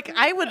feel like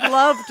I would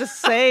love to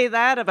say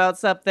that about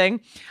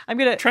something. I'm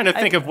trying to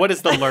think of what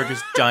is the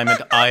largest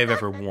diamond I've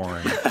ever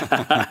worn.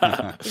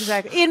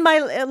 Exactly.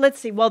 Let's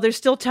see. Well, there's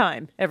still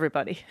time,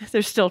 everybody.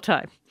 There's still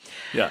time.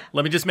 Yeah.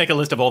 Let me just make a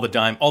list of all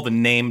the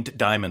named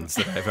diamonds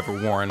that I've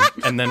ever worn,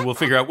 and then we'll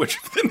figure out which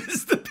of them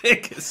is the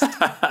biggest.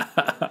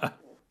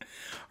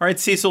 All right,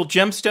 Cecil,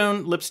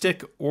 gemstone,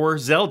 lipstick, or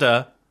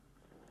Zelda,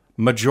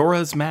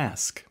 Majora's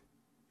Mask.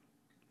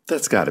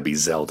 That's got to be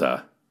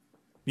Zelda.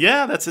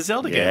 Yeah, that's a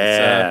Zelda game.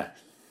 Yeah.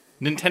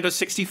 Nintendo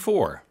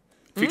 64.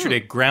 Featured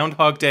a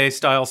Groundhog Day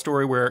style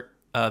story where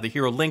the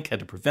hero Link had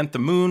to prevent the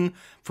moon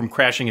from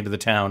crashing into the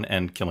town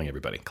and killing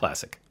everybody.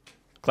 Classic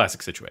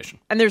situation.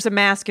 And there's a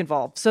mask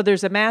involved. So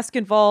there's a mask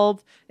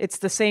involved. It's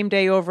the same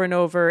day over and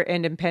over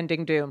and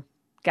impending doom.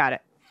 Got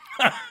it.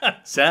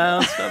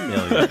 Sounds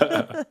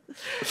familiar.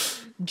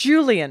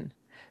 Julian,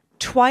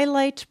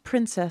 Twilight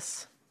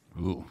Princess.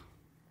 Ooh.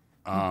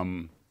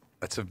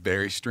 That's a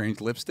very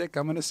strange lipstick,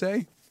 I'm going to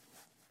say.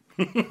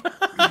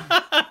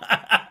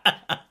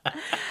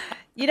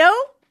 You know,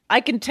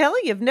 I can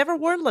tell you've never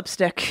worn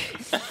lipstick.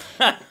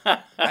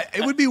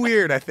 It would be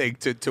weird, I think,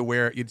 to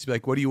wear. You'd be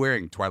like, "What are you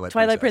wearing?"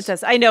 Twilight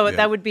Princess. I know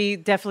that would be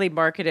definitely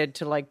marketed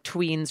to like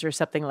tweens or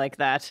something like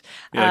that.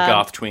 Yeah,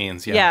 goth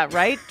tweens. Yeah. Yeah,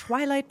 right.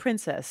 Twilight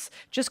Princess.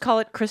 Just call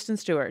it Kristen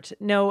Stewart.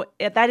 No,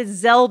 that is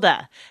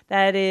Zelda.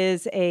 That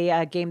is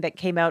a game that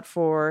came out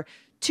for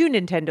 2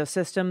 Nintendo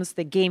systems,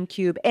 the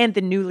GameCube and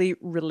the newly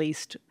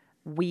released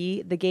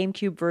Wii. The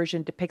GameCube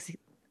version depicts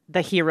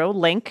the hero,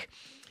 Link,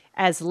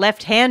 as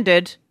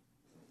left-handed.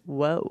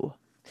 Whoa.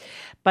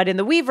 But in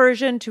the Wii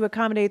version, to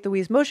accommodate the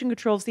Wii's motion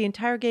controls, the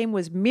entire game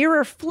was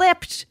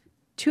mirror-flipped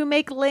to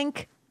make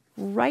Link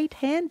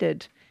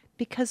right-handed,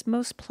 because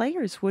most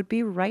players would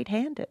be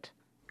right-handed.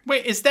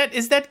 Wait, is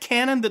that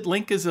canon that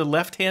Link is a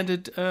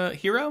left-handed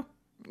hero?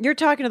 You're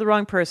talking to the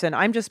wrong person.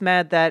 I'm just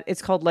mad that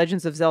it's called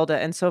Legends of Zelda,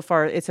 and so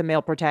far it's a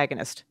male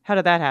protagonist. How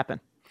did that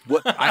happen?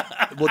 Well,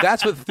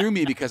 that's what threw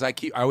me, because I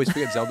always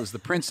forget Zelda's the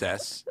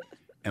princess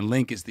and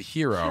Link is the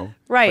hero.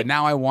 Right. But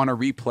now I want to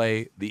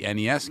replay the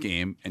NES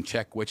game and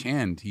check which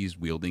hand he's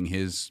wielding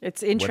his.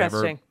 It's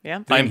interesting.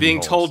 Yeah. I'm being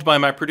told by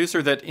my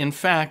producer that, in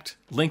fact,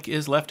 Link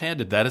is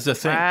left-handed. That is a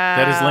thing. Wow.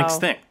 That is Link's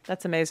thing.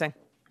 That's amazing.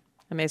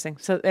 Amazing.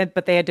 So,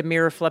 but they had to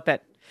mirror flip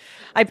it.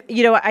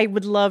 I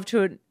would love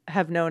to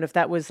have known if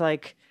that was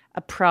like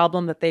a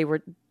problem that they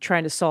were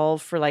trying to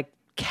solve for like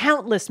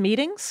countless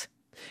meetings.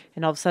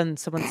 And all of a sudden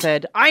someone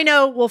said, I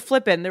know, we'll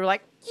flip it. And they were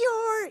like,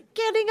 you're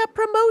getting a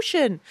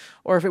promotion.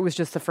 Or if it was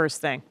just the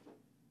first thing.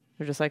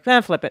 They're just like,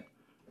 flip it.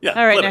 Yeah.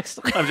 All right, next.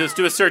 I'm just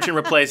do a search and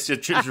replace.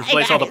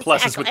 Replace all the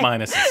pluses with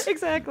minuses.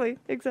 Exactly.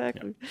 Yeah.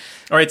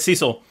 All right,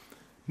 Cecil.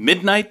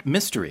 Midnight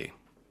Mystery.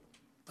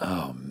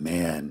 Oh,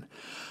 man.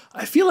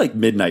 I feel like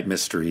Midnight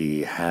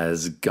Mystery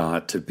has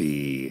got to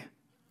be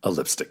a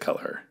lipstick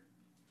color.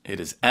 It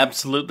is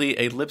absolutely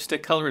a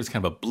lipstick color. It's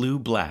kind of a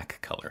blue-black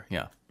color.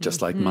 Yeah.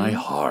 Just like my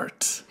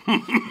heart.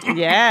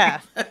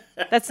 Yeah.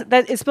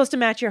 That is supposed to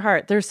match your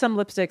heart. There's some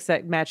lipsticks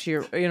that match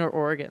your inner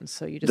organs.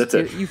 So you just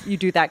you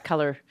do that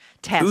color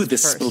test. Ooh, the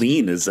first.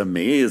 spleen is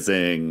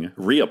amazing.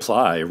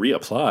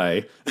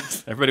 Reapply.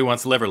 Everybody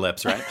wants liver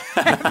lips, right?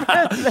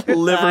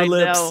 Liver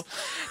lips. Know.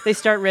 They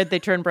start red, they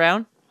turn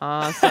brown.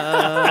 Awesome.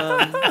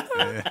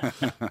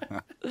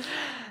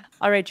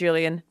 All right,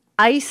 Julian.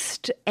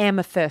 Iced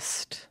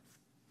amethyst.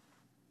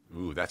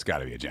 Ooh, that's got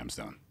to be a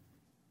gemstone.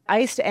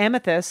 Iced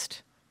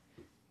amethyst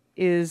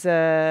is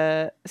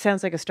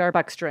sounds like a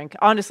Starbucks drink.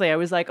 Honestly, I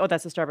was like, oh,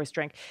 that's a Starbucks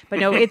drink. But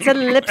no, it's a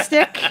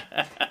lipstick.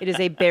 It is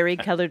a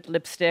berry-colored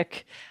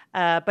lipstick.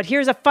 But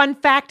here's a fun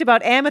fact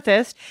about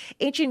amethyst.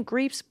 Ancient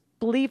Greeks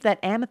believed that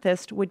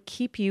amethyst would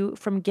keep you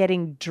from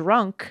getting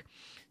drunk.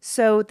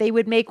 So they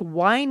would make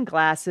wine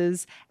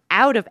glasses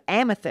out of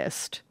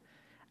amethyst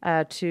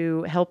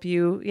to help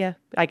you,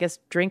 I guess,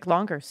 drink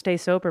longer, stay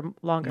sober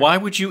longer. Why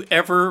would you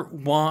ever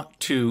want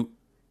to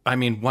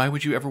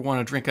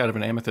drink out of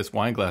an amethyst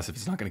wine glass if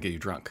it's not going to get you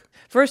drunk?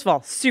 First of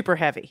all, super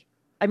heavy.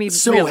 I mean,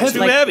 so really, heavy.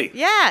 Too heavy.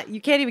 Yeah, you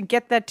can't even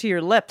get that to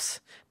your lips.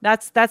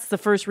 That's the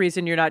first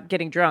reason you're not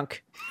getting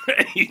drunk.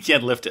 You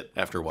can't lift it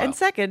after a while. And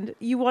second,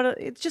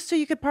 it's just so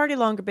you could party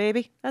longer,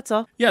 baby. That's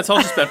all. Yeah, it's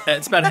all just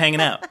about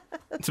hanging out.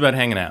 It's about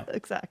hanging out.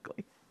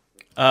 Exactly.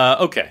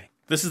 Okay,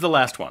 this is the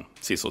last one.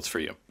 Cecil, it's for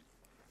you.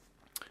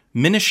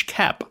 Minish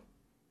cap.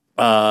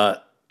 I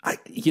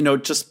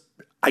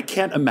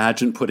can't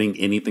imagine putting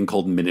anything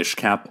called Minish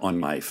cap on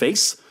my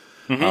face.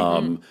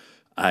 I'm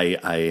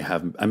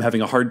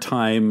having a hard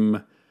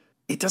time.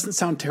 It doesn't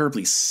sound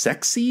terribly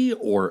sexy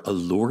or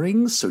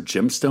alluring, so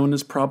gemstone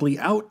is probably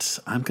out.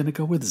 I'm going to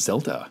go with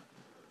Zelda.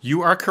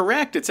 You are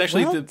correct. It's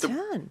actually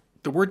done.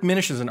 The word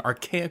minish is an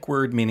archaic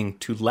word meaning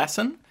to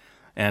lessen.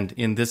 And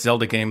in this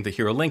Zelda game, the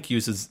hero Link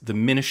uses the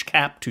Minish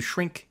cap to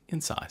shrink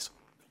in size.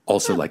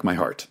 Also like my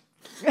heart.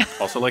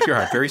 Also like your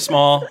heart. Very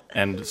small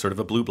and sort of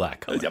a blue-black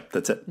color. Yep,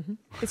 that's it. Mm-hmm.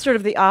 It's sort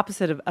of the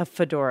opposite of a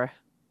fedora,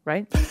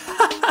 right?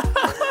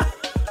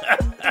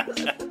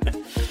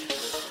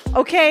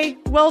 Okay,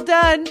 well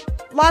done.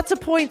 Lots of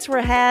points were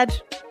had,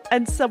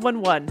 and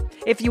someone won.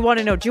 If you want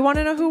to know, do you want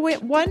to know who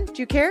won? Do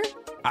you care?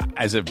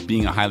 As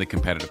being a highly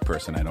competitive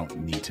person, I don't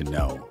need to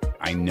know.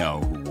 I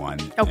know who won.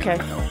 Okay.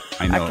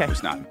 I know okay.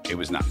 It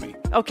was not me.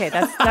 Okay,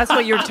 that's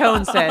what your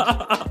tone said.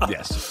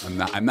 Yes,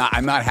 I'm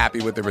not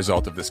happy with the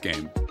result of this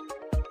game.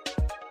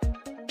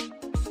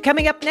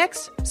 Coming up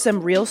next,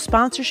 some real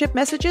sponsorship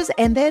messages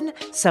and then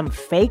some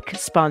fake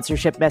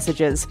sponsorship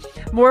messages.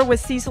 More with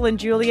Cecil and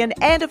Julian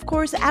and, of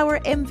course, our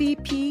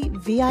MVP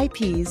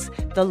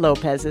VIPs, the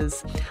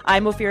Lopezes.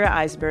 I'm Ophira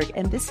Eisenberg,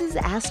 and this is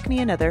Ask Me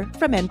Another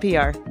from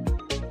NPR.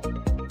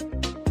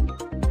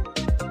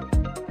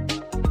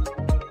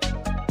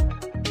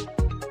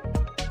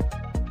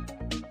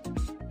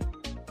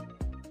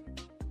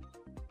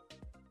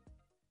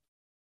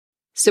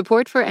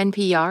 Support for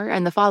NPR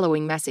and the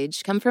following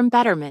message come from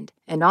Betterment,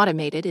 an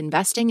automated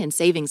investing and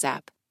savings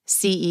app.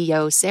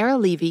 CEO Sarah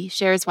Levy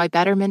shares why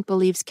Betterment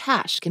believes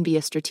cash can be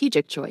a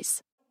strategic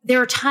choice.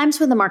 There are times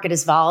when the market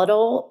is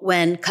volatile,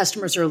 when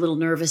customers are a little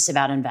nervous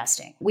about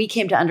investing. We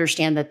came to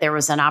understand that there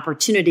was an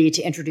opportunity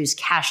to introduce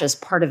cash as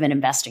part of an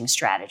investing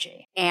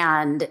strategy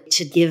and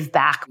to give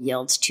back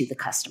yields to the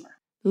customer.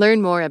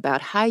 Learn more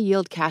about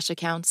high-yield cash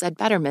accounts at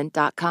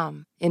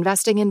Betterment.com.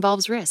 Investing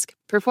involves risk.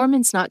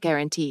 Performance not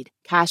guaranteed.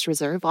 Cash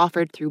reserve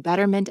offered through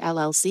Betterment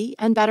LLC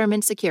and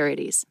Betterment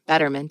Securities.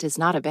 Betterment is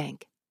not a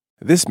bank.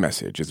 This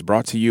message is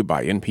brought to you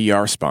by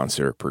NPR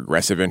sponsor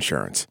Progressive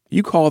Insurance.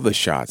 You call the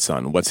shots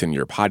on what's in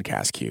your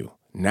podcast queue.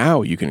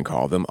 Now you can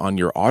call them on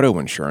your auto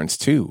insurance,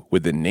 too,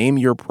 with the Name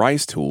Your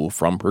Price tool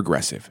from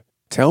Progressive.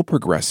 Tell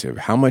Progressive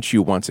how much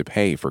you want to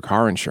pay for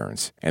car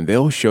insurance, and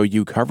they'll show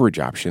you coverage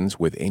options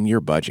within your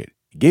budget.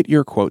 Get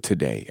your quote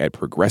today at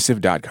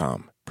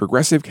Progressive.com.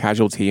 Progressive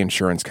Casualty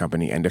Insurance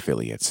Company and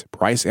Affiliates.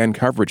 Price and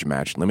coverage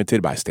match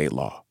limited by state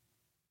law.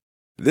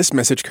 This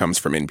message comes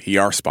from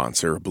NPR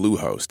sponsor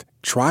Bluehost.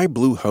 Try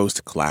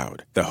Bluehost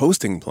Cloud, the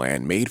hosting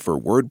plan made for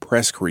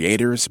WordPress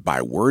creators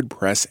by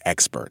WordPress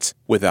experts.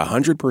 With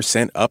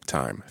 100%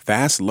 uptime,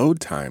 fast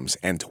load times,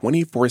 and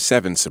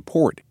 24/7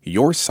 support,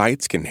 your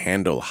sites can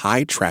handle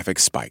high traffic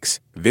spikes.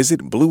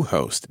 Visit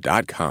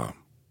Bluehost.com.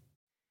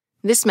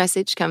 This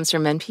message comes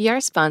from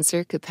NPR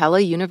sponsor Capella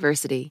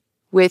University.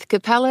 With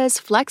Capella's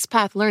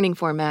FlexPath learning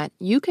format,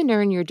 you can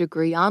earn your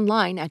degree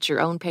online at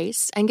your own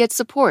pace and get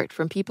support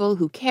from people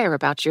who care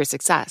about your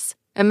success.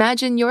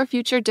 Imagine your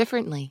future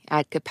differently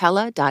at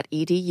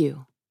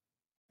capella.edu.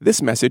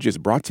 This message is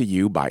brought to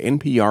you by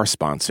NPR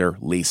sponsor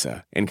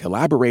Lisa in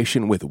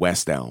collaboration with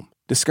West Elm.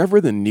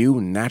 Discover the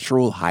new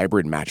natural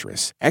hybrid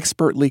mattress,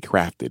 expertly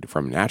crafted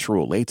from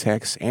natural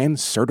latex and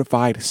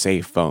certified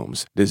safe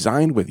foams,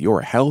 designed with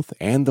your health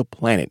and the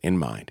planet in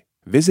mind.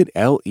 Visit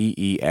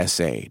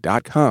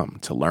leesa.com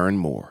to learn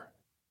more.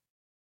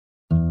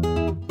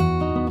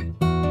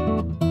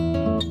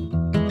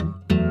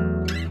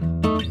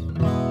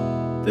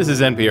 This is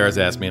NPR's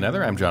Ask Me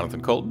Another. I'm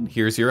Jonathan Colton.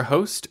 Here's your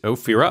host,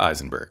 Ophira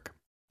Eisenberg.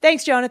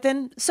 Thanks,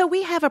 Jonathan. So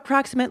we have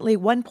approximately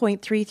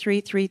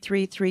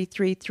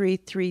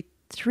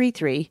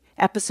 1.3333333333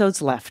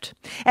 episodes left.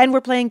 And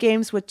we're playing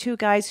games with two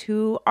guys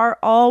who are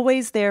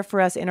always there for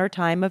us in our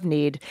time of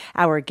need.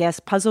 Our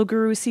guest puzzle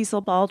guru,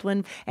 Cecil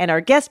Baldwin, and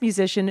our guest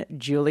musician,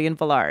 Julian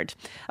Velard.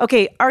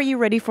 Okay, are you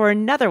ready for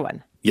another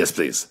one? Yes,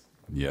 please.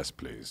 Yes,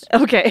 please.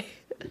 Okay.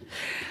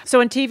 So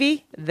on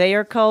TV, they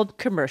are called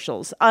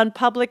commercials. On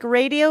public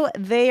radio,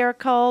 they are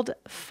called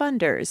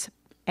funders.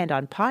 And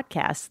on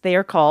podcasts, they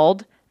are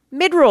called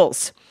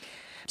mid-rolls.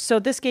 So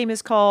this game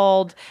is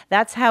called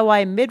That's How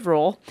I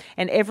Mid-Roll,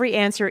 and every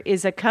answer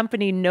is a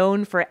company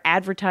known for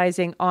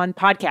advertising on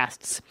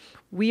podcasts.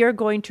 We are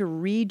going to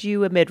read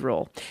you a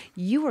mid-roll.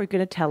 You are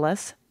going to tell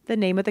us the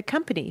name of the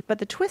company. But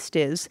the twist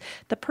is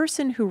the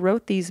person who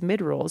wrote these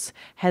mid-rolls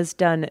has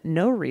done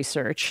no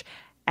research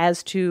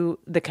as to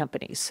the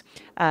companies.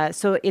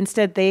 So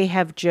instead, they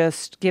have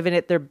just given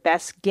it their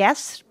best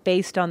guess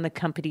based on the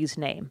company's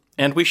name.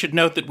 And we should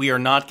note that we are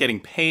not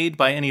getting paid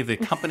by any of the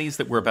companies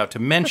that we're about to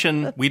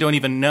mention. We don't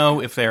even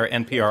know if they're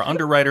NPR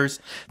underwriters.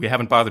 We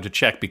haven't bothered to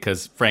check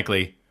because,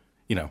 frankly,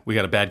 we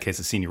got a bad case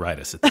of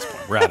senioritis at this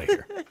point. We're out of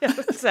here. Yeah,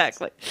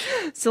 exactly.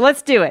 So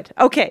let's do it.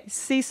 Okay,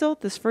 Cecil,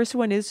 this first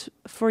one is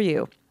for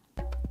you.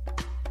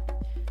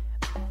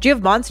 Do you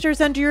have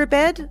monsters under your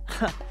bed?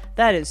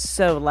 That is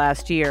so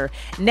last year.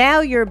 Now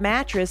your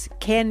mattress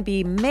can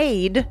be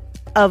made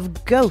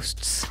of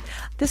ghosts.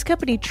 This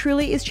company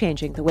truly is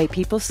changing the way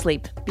people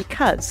sleep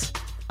because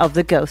of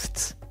the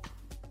ghosts.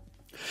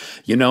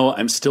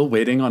 I'm still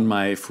waiting on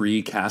my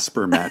free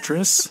Casper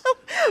mattress.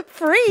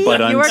 Free?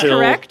 But you are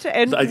correct.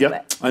 And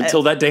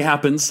until that day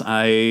happens,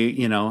 I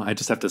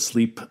just have to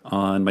sleep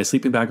on my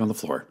sleeping bag on the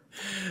floor.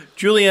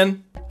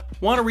 Julian,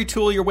 want to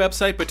retool your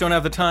website but don't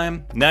have the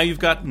time? Now you've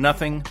got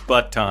nothing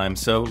but time.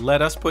 So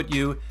let us put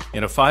you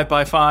in a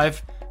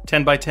 5x5,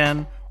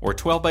 10x10, or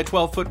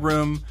 12x12 foot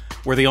room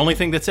where the only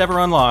thing that's ever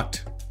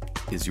unlocked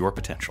is your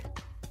potential.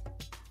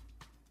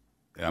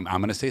 I'm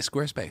going to say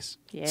Squarespace.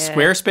 Yeah.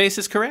 Squarespace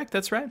is correct.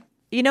 That's right.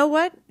 You know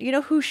what? You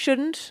know who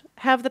shouldn't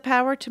have the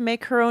power to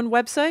make her own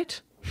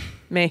website?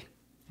 Me.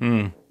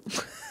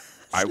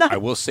 I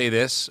will say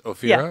this,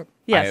 Ophira. Yeah.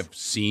 Yes. I have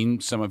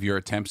seen some of your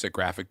attempts at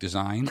graphic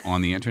design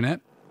on the internet.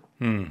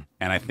 And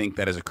I think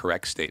that is a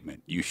correct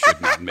statement. You should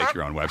not make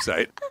your own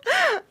website.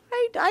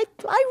 I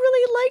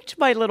really liked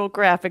my little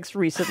graphics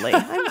recently.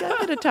 I'm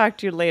going to talk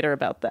to you later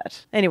about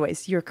that.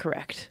 Anyways, you're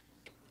correct.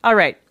 All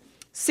right,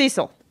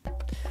 Cecil.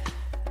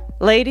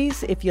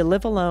 Ladies, if you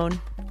live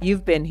alone,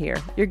 you've been here.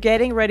 You're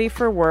getting ready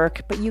for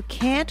work, but you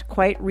can't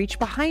quite reach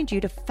behind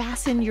you to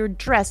fasten your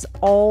dress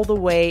all the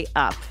way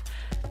up.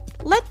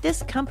 Let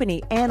this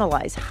company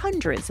analyze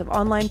hundreds of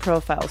online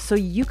profiles so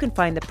you can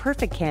find the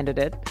perfect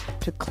candidate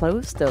to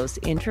close those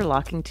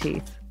interlocking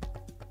teeth.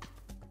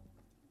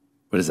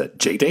 What is that?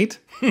 J-Date?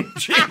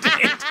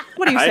 J-Date.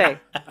 What do you say?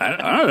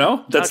 I don't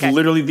know. That's okay.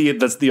 Literally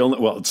that's the only.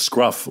 Well,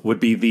 Scruff would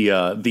be the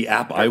app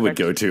Perfect. I would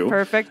go to.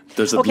 Perfect.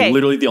 Those are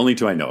literally the only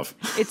two I know of.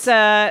 It's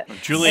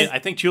Julian. I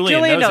think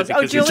Julian knows it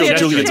because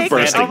Julian's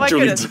first. Oh my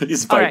Julian's goodness.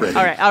 he's vibrating.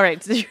 All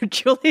right. So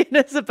Julian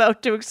is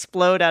about to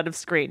explode out of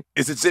screen.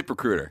 Is it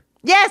ZipRecruiter?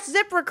 Yes,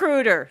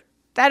 ZipRecruiter.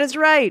 That is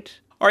right.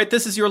 All right,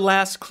 this is your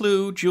last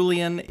clue,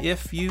 Julian.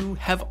 If you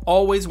have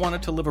always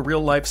wanted to live a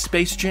real-life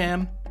Space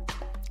Jam,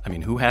 I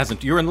mean, who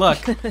hasn't? You're in luck.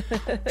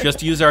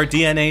 Just use our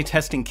DNA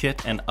testing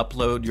kit and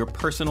upload your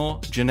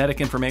personal genetic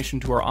information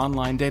to our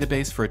online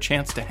database for a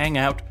chance to hang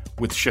out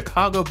with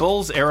Chicago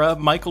Bulls era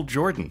Michael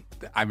Jordan.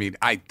 I mean,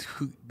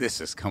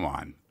 come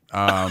on.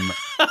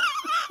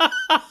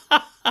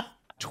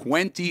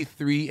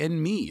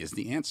 23andMe is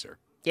the answer.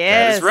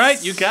 Yes. That is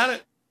right. You got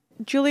it.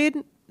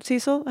 Julian,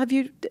 Cecil, have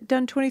you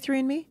done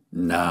 23andMe?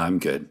 Nah, I'm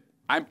good.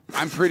 I'm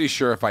pretty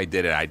sure if I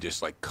did it, I'd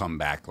just come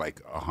back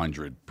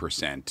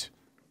 100%.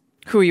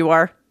 Who you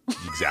are?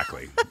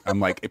 Exactly. I'm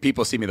like, if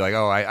people see me, they're like,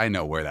 oh, I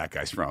know where that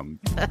guy's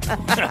from.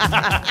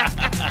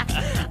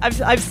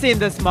 I've seen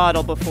this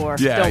model before.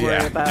 Yeah, Don't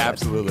worry about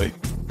absolutely.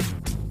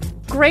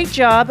 it. Great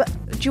job.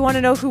 Do you want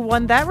to know who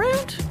won that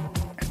round?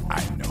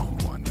 I know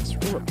who won this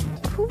round.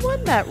 Who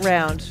won that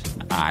round?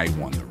 I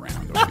won the round.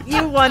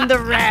 You won the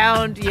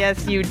round.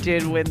 Yes, you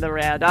did win the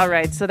round. All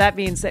right, so that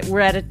means that we're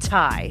at a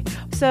tie.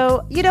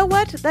 So, you know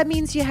what? That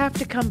means you have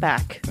to come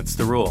back. That's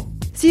the rule.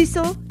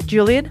 Cecil,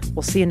 Julian,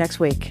 we'll see you next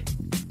week.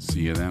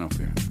 See you then,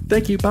 Ophira.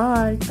 Thank you.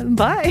 Bye.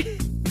 Bye.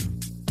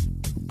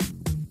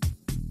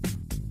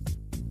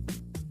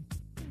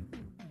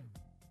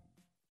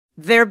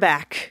 They're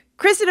back.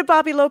 Kristen and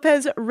Bobby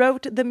Lopez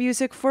wrote the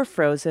music for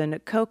Frozen,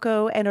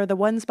 Coco, and are the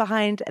ones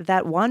behind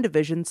that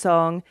WandaVision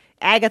song,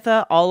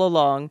 Agatha All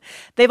Along.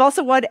 They've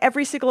also won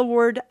every single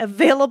award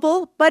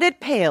available, but it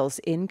pales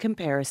in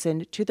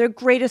comparison to their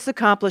greatest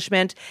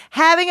accomplishment,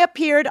 having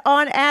appeared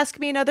on Ask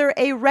Me Another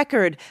a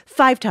record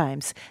 5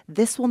 times.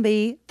 This will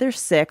be their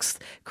 6th.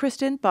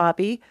 Kristen,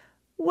 Bobby,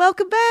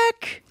 welcome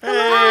back.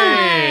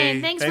 Hey. Hi.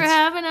 Thanks for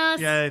having us.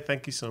 Yeah,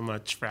 thank you so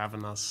much for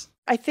having us.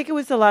 I think it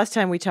was the last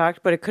time we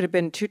talked, but it could have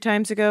been 2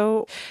 times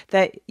ago,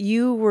 that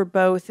you were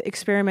both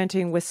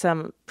experimenting with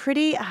some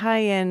pretty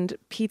high-end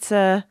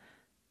pizza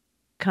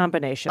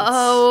combinations.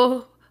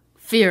 Oh,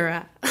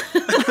 Fira.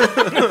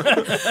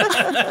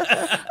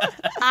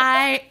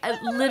 I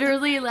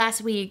literally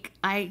last week,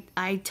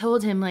 I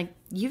told him, like,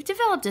 you've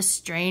developed a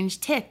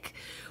strange tic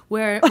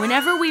where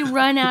whenever we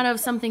run out of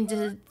something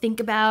to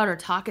think about or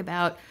talk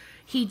about,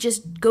 he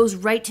just goes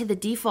right to the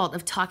default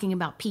of talking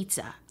about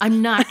pizza.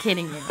 I'm not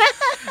kidding you.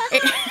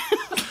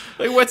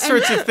 Like, what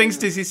sorts of things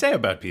does he say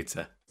about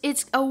pizza?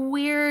 It's a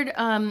weird,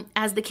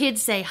 as the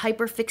kids say,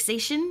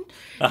 hyperfixation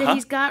that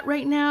he's got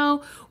right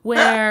now,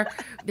 where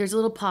there's a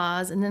little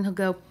pause, and then he'll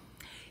go,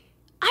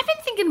 I've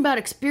been thinking about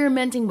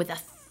experimenting with a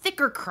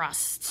thicker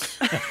crust.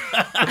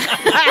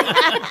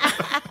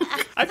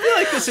 I feel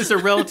like this is a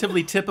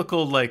relatively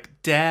typical, like,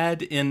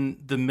 dad in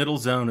the middle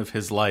zone of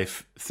his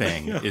life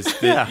thing, is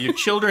that your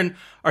children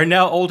are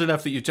now old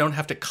enough that you don't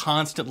have to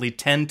constantly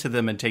tend to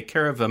them and take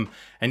care of them,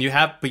 and you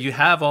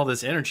have all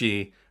this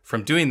energy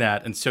from doing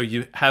that, and so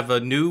you have a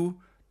new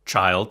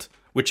child,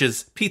 which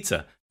is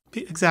pizza.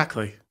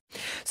 Exactly.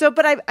 So,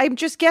 but I'm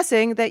just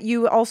guessing that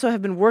you also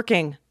have been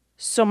working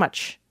so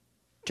much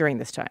during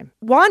this time.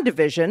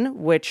 Wandavision,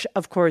 which,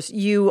 of course,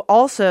 you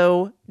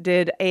also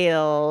did a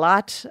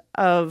lot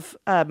of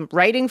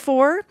writing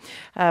for,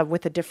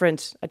 with a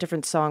different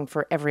song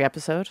for every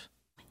episode.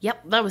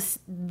 Yep, that was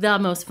the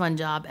most fun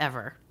job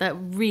ever. That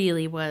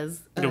really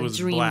was a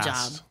dream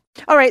job.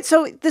 All right,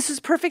 so this is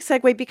perfect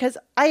segue because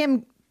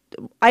I'm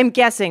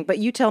guessing, but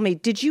you tell me,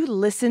 did you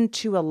listen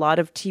to a lot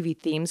of TV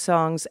theme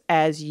songs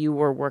as you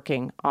were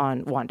working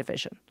on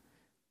WandaVision?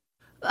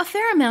 A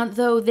fair amount,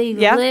 though. They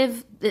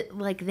live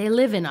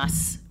in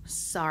us.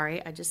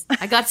 Sorry, I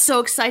got so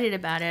excited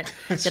about it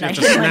that I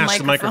hit my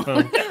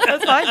microphone.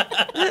 That's fine.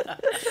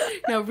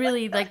 No,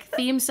 really, like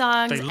theme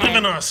songs. They live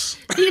in us.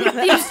 Theme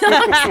songs.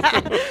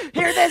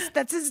 Hear this?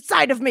 That's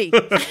inside of me.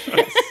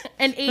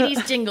 And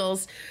 80s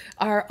jingles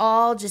are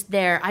all just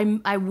there.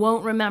 I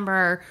won't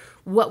remember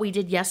what we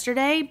did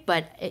yesterday,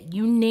 but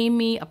you name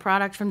me a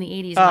product from the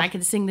 80s and I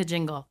can sing the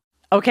jingle.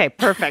 Okay,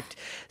 perfect.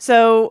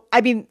 So,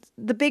 I mean,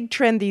 the big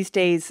trend these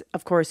days,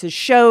 of course, is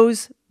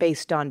shows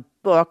based on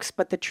books,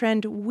 but the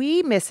trend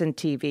we miss in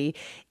TV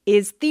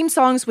is theme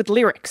songs with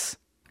lyrics,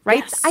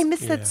 right? Yes. I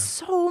miss that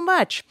so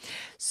much.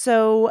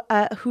 So,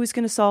 who's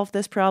going to solve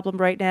this problem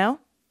right now?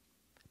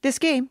 This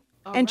game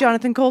and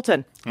Jonathan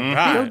Colton.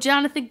 Go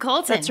Jonathan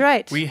Colton. That's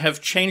right. We have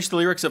changed the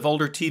lyrics of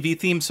older TV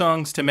theme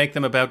songs to make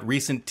them about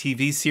recent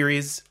TV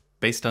series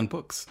based on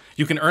books.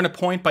 You can earn a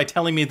point by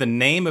telling me the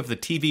name of the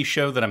TV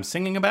show that I'm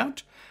singing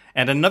about,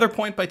 and another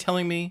point by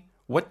telling me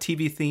what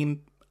TV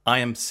theme I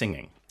am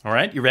singing. All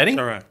right, you ready?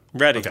 All right,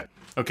 ready.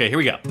 Okay, here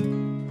we go.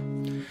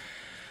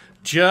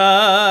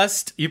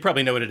 You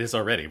probably know what it is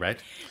already, right?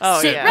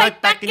 Oh, Sit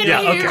right back and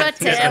hear a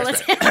tale.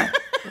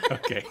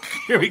 Okay,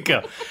 here we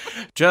go.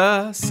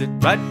 Just sit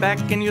right back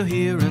and you'll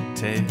hear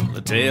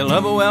a tale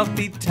of a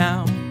wealthy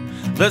town.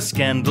 The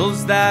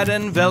scandals that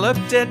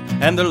enveloped it,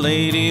 and the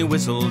lady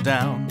whistled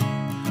down.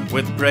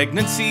 With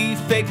pregnancy,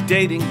 fake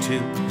dating too,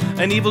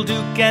 an evil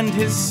duke and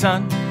his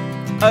son,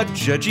 a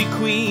judgy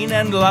queen,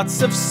 and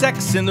lots of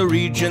sex in the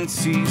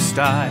Regency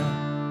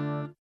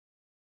style.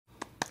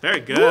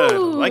 Very good.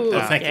 Ooh. I like that.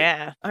 Well, thank you.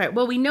 Yeah. All right,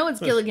 well, we know it's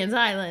Gilligan's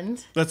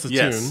Island. That's the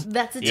Yes. tune.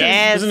 That's a tune.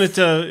 Yes.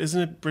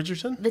 Isn't it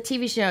Bridgerton? The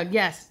TV show,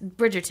 yes,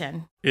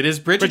 Bridgerton. It is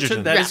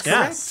Bridgerton. That is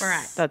correct. Yes. All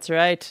right. That's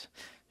right.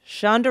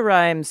 Shonda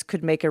Rhimes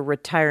could make a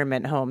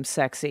retirement home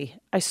sexy.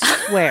 I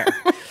swear.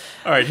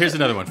 All right, here's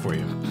another one for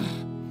you.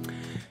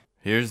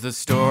 Here's the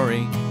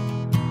story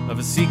of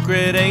a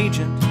secret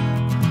agent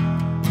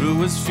who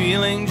was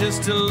feeling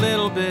just a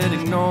little bit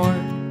ignored.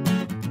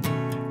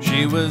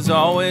 She was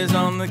always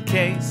on the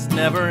case,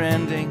 never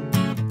ending,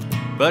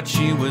 but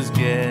she was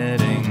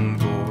getting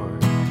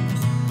bored.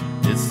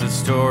 It's the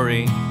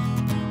story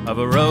of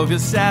a rogue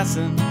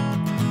assassin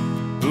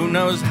who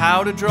knows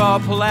how to draw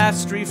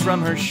pilastri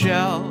from her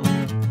shell.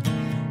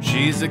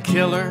 She's a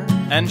killer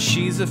and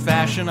she's a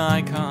fashion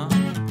icon.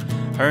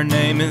 Her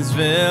name is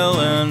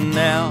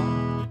Villanelle.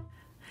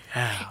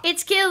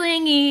 It's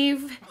Killing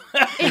Eve.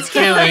 It's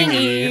Killing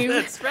Eve.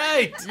 That's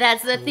right.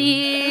 That's the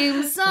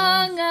theme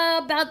song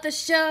about the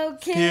show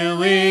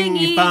Killing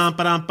Eve. Bum,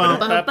 ba-dum, bum.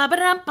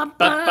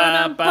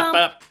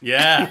 Ba-ba-dum-bum-bum-bum.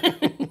 Yeah,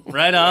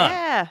 right on.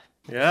 Yeah.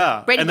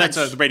 Yeah. Brady and that's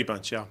Bunch. the Brady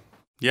Bunch, yeah.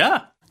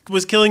 Yeah.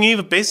 Was Killing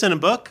Eve based on a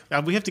book?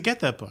 We have to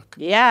get that book.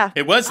 Yeah.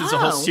 It was. It's a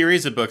whole Oh.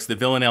 series of books, the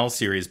Villanelle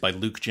series by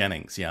Luke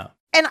Jennings. Yeah.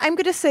 And I'm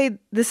going to say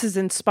this is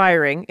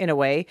inspiring in a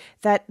way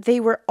that they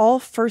were all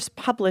first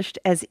published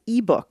as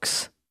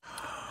ebooks.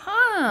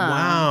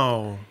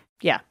 Wow.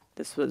 Yeah,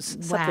 this was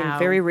something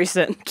very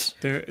recent.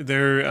 They're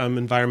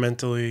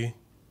environmentally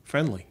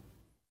friendly.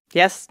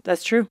 Yes,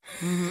 that's true.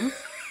 Mm-hmm.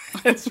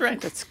 That's right.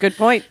 That's a good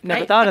point.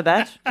 Never thought of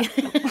that.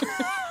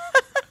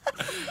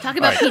 Talk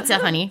about pizza,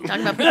 honey. Talk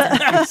about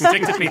pizza.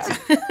 Stick to pizza.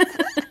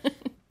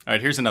 All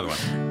right, here's another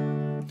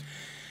one.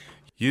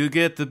 You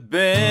get the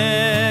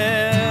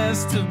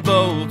best of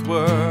both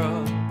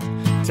worlds.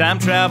 Time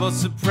travel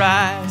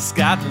surprise.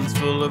 Scotland's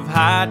full of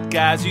hot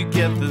guys. You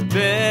get the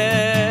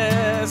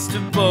best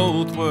of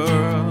both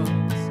worlds.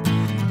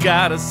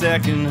 Got a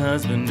second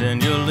husband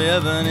and you're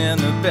living in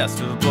the best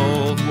of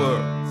both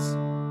worlds.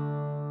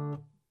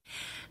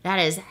 That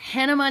is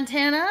Hannah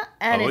Montana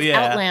and it's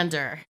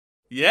Outlander.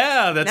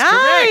 Yeah, that's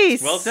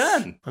correct. Well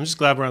done. I'm just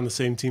glad we're on the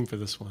same team for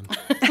this one.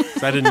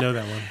 'Cause I didn't know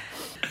that one.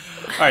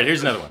 All right,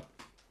 here's another one.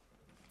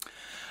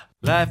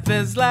 Life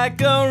is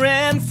like a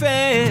rent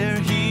fair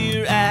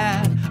here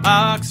at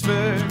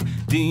Oxford.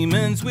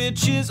 Demons,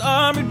 witches,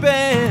 armored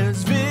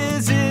bears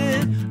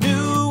visit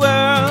new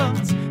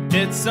worlds.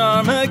 It's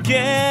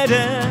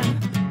Armageddon.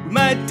 We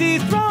might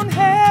dethrone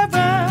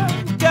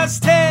heaven.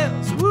 Just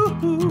tales,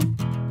 woohoo.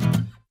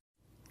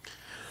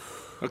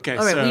 Okay,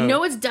 all right, so we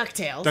know it's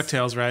DuckTales.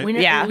 DuckTales, right? We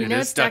know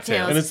it's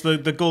DuckTales. And it's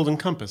the Golden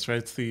Compass, right?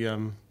 It's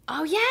the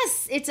Oh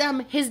yes, it's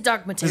His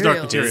Dark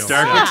Materials. His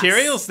Dark Materials.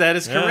 Materials, that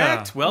is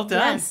correct. Well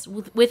done. Yes,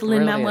 with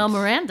Lin-Manuel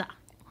Miranda.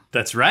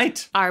 That's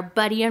right. Our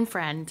buddy and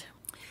friend,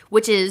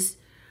 which is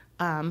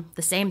the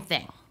same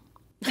thing.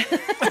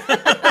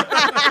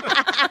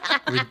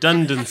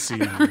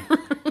 Redundancy.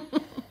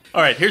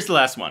 All right, here's the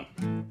last one.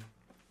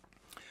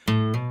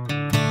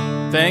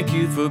 Thank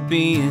you for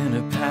being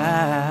a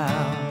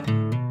pal.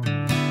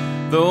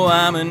 Though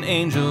I'm an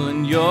angel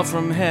and you're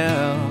from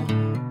hell,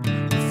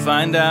 we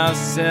find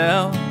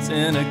ourselves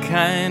in a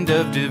kind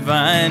of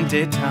divine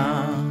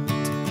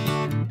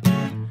detente.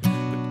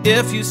 But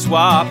if you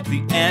swap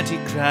the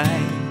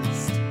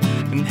Antichrist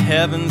and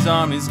heaven's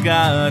armies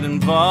got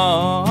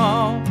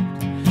involved,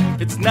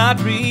 it's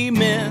not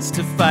remiss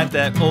to fight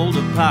that old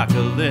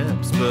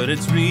apocalypse, but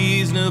it's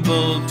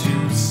reasonable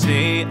to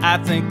say I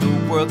think the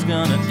world's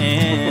gonna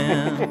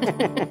end.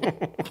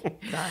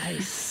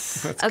 Nice.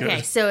 That's okay,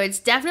 good. so it's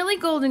definitely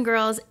Golden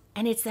Girls,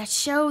 and it's that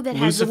show that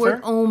has Lucifer? the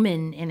word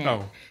omen in it.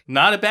 Oh,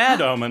 not a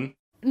bad omen.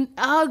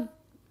 A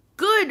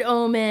good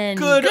omen.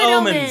 Good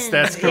omens,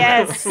 that's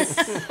correct.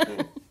 Yes.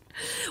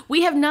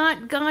 We have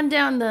not gone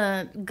down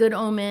the good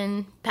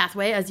omen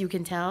pathway, as you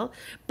can tell,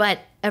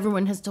 but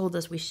everyone has told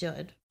us we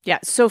should. Yeah,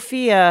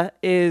 Sophia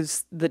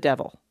is the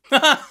devil.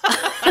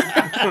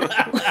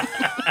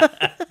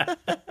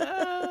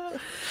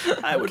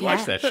 I would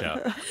watch that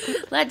show.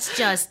 Let's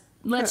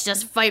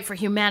just fight for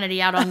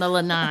humanity out on the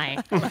lanai.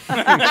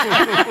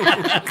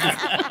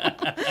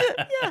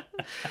 Yeah.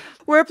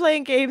 We're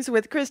playing games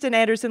with Kristen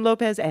Anderson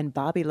Lopez and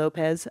Bobby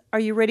Lopez. Are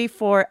you ready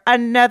for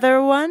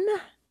another one?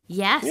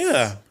 Yes.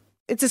 Yeah.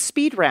 It's a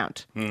speed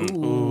round.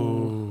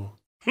 Ooh.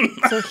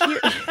 So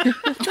here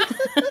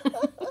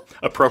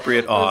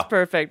Appropriate awe. That's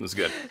perfect. It was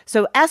good.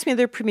 So Ask Me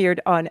Another premiered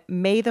on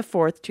May the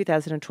 4th,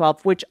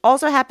 2012, which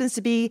also happens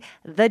to be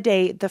the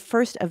day the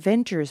first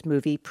Avengers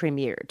movie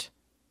premiered.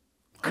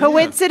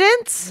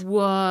 Coincidence?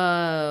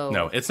 Whoa.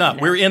 No, it's not.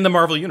 No. We're in the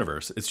Marvel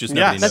universe. It's just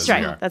nobody knows that's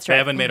right. we are. That's right. They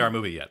haven't made our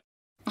movie yet.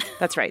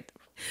 That's right.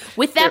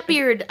 With that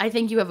beard, I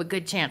think you have a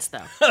good chance, though.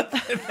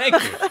 Thank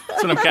you.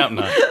 That's what I'm counting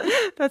on.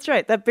 That's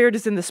right. That beard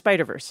is in the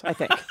Spider-Verse, I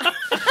think.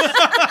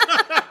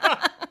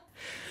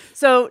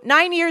 So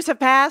 9 years have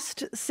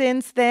passed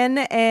since then,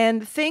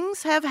 and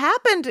things have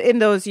happened in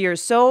those years.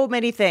 So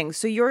many things.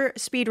 So your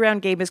speed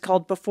round game is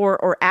called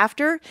Before or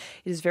After.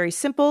 It is very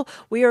simple.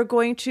 We are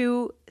going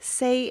to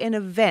say an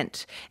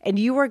event, and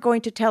you are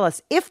going to tell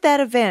us if that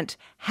event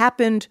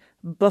happened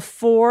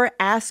before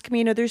Ask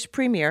Me Another's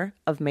premiere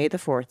of May the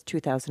 4th,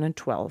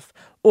 2012,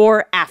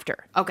 or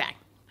after. Okay.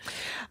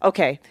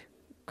 Okay.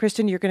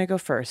 Kristen, you're going to go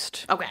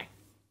first. Okay.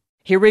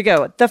 Here we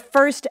go. The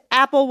first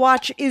Apple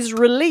Watch is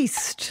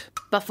released.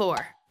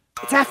 Before.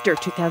 It's after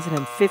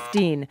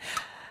 2015.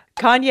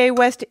 Kanye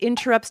West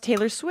interrupts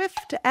Taylor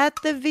Swift at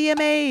the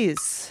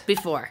VMAs.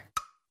 Before.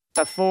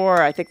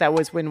 Before. I think that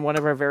was one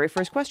of our very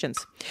first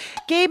questions.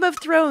 Game of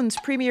Thrones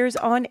premieres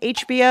on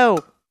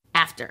HBO.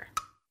 After.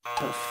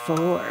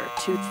 Before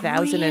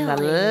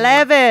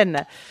 2011.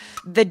 Really?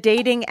 The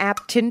dating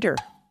app Tinder.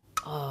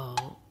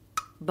 Oh.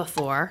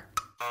 Before.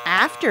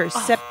 After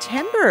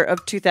September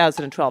of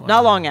 2012. Wow.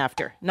 Not long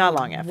after.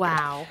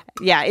 Wow.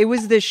 Yeah, it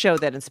was this show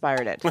that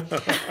inspired it.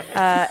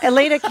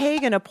 Elena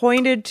Kagan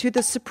appointed to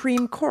the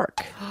Supreme Court.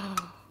 Did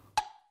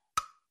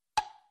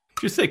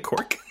you say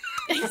cork?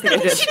 She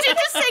did just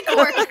say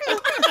cork.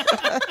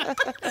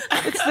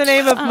 It's the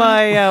name of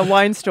my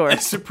wine store.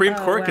 Supreme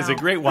Cork is a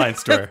great wine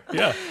store.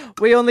 Yeah.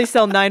 We only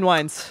sell 9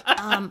 wines.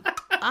 I'm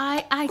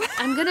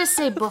gonna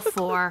say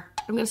before.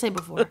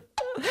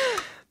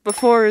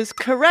 Before is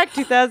correct.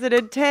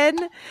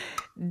 2010.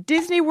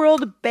 Disney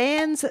World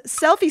bans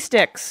selfie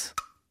sticks.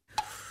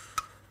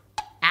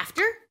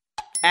 After?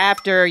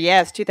 After,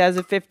 yes,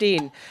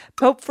 2015.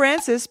 Pope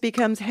Francis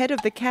becomes head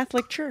of the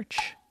Catholic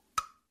Church.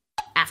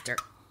 After.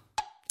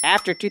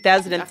 After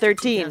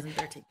 2013. After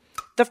 2013.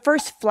 The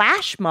first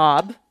flash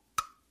mob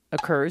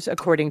occurs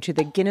according to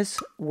the Guinness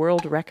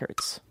World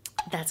Records.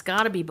 That's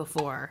got to be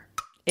before.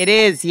 It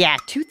is,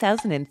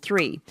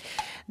 2003.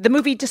 The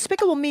movie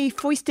Despicable Me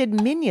foisted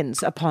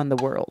minions upon the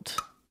world.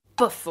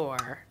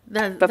 Before.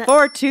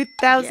 Before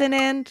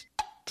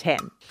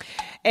 2010.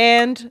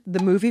 And the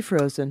movie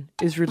Frozen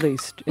is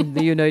released in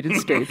the United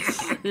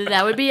States.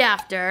 That would be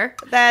after.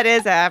 That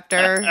is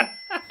after.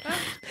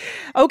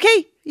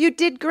 Okay, you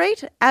did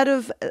great. Out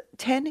of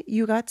 10,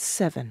 you got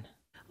 7.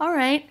 All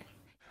right.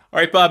 All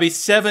right, Bobby,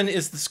 7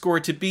 is the score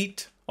to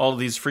beat. All of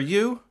these for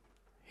you.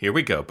 Here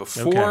we go.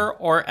 Before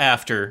or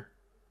after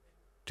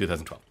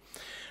 2012.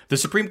 The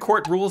Supreme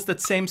Court rules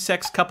that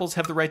same-sex couples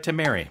have the right to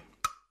marry.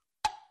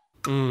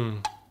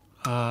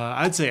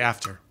 I'd say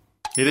after.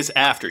 It is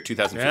after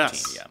 2015,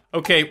 Yes. yeah.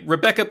 Okay,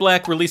 Rebecca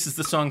Black releases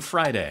the song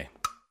Friday.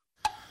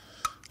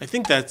 I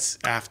think that's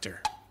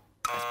after.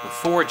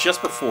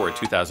 Just before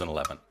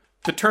 2011.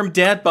 The term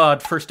dad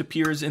bod first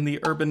appears in the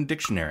Urban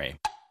Dictionary.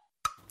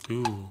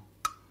 Ooh.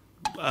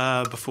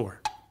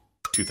 Before.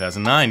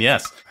 2009,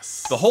 yes.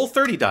 The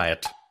Whole30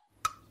 diet.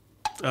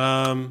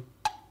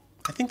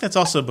 I think that's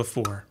also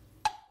before.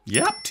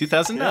 Yep,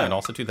 2009,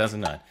 also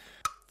 2009.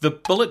 The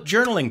bullet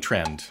journaling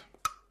trend.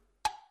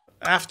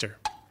 After.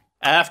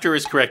 After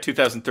is correct,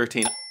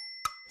 2013.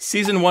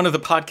 Season 1 of the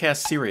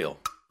podcast Serial.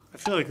 I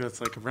feel like that's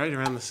like right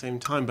around the same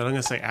time, but I'm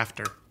going to say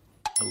after.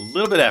 A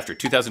little bit after,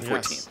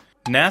 2014. Yes.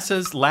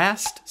 NASA's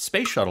last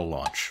space shuttle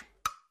launch.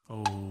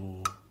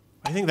 Oh,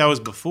 I think that was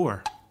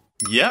before.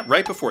 Yeah,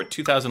 right before,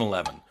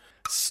 2011.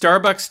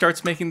 Starbucks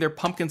starts making their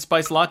pumpkin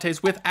spice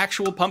lattes with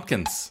actual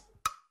pumpkins.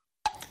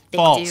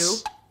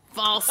 False.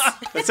 False.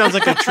 That sounds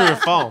like a true or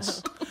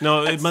false.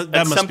 No, that must be.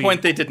 At some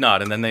point they did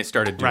not, and then they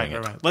started doing it.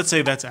 Right. Let's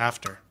say that's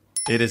after.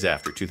 It is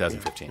after,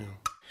 2015. Yeah.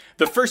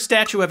 The first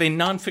statue of a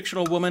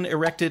non-fictional woman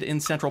erected in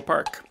Central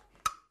Park.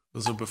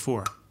 Those are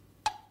before.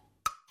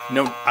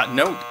 No,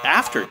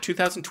 after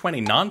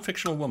 2020,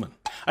 non-fictional woman.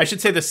 I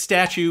should say the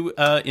statue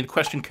in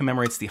question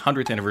commemorates the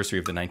 100th anniversary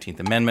of the 19th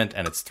Amendment,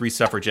 and it's 3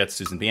 suffragettes,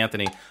 Susan B.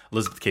 Anthony,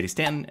 Elizabeth Cady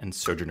Stanton, and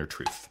Sojourner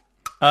Truth.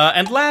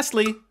 And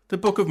lastly, the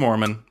Book of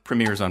Mormon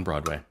premieres on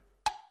Broadway.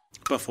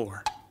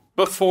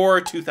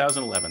 Before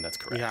 2011, that's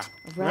correct. Yeah.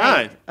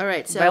 Right. All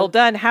right. So well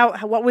done.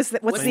 What's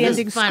the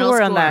ending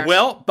score on that?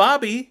 Well,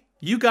 Bobby,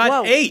 you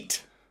got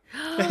 8.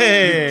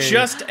 Hey. You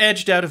just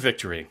edged out a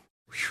victory.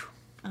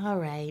 All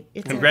right.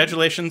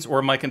 Congratulations,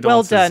 or my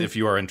condolences if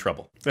you are in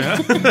trouble.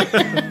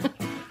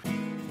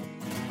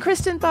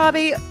 Kristen,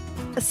 Bobby,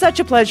 such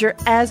a pleasure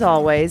as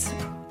always.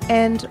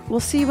 And we'll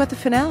see you at the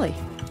finale.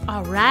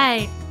 All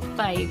right.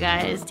 Bye, you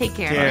guys. Take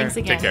care. Thanks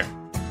again. Take care.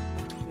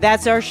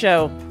 That's our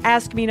show.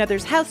 Ask Me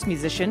Another's house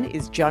musician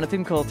is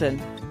Jonathan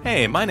Colton.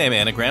 Hey, my name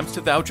anagrams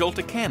to Thou Jolt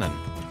a Cannon.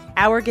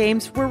 Our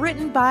games were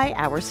written by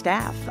our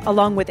staff,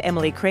 along with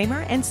Emily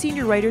Kramer and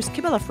senior writers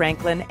Camilla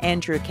Franklin,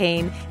 Andrew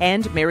Kane,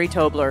 and Mary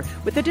Tobler,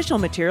 with additional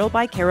material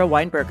by Kara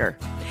Weinberger.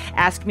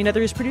 Ask Me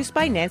Another is produced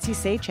by Nancy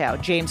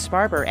Sachow, James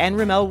Sparber, and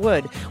Ramel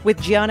Wood,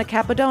 with Gianna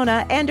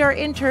Capadona and our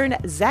intern,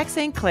 Zach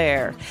St.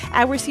 Clair.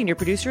 Our senior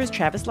producer is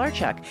Travis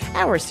Larchuk.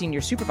 Our senior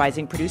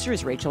supervising producer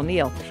is Rachel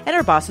Neal. And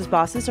our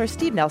bosses are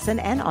Steve Nelson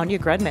and Anya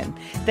Grudman.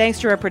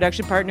 Thanks to our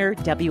production partner,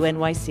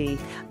 WNYC.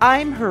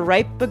 I'm her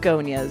ripe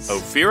begonias.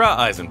 Ophira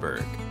Eisenberg.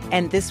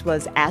 And this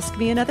was Ask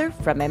Me Another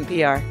from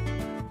NPR.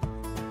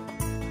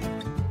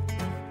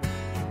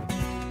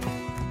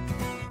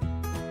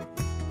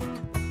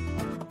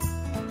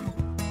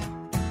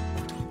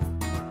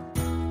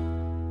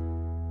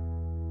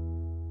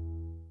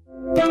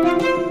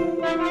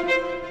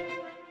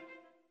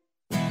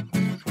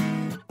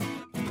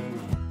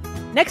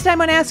 Next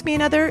time on Ask Me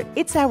Another,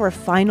 it's our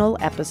final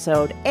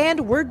episode,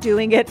 and we're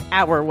doing it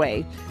our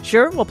way.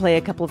 Sure, we'll play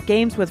a couple of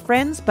games with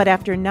friends, but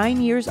after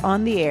 9 years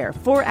on the air,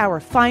 for our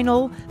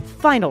final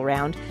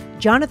round,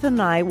 Jonathan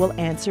and I will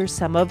answer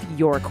some of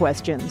your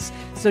questions.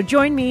 So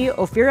join me,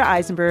 Ophira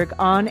Eisenberg,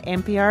 on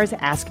NPR's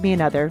Ask Me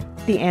Another,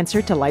 the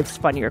answer to life's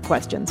funnier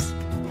questions.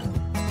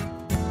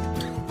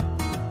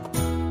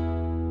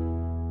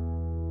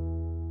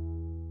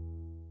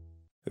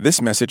 This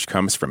message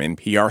comes from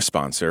NPR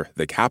sponsor,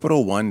 the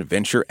Capital One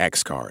Venture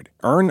X Card.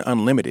 Earn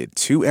unlimited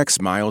 2x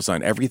miles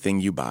on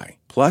everything you buy.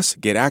 Plus,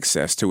 get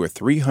access to a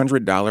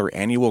 $300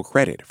 annual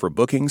credit for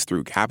bookings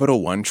through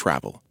Capital One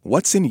Travel.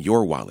 What's in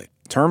your wallet?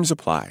 Terms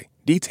apply.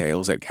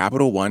 Details at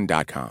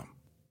CapitalOne.com.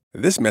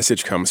 This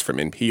message comes from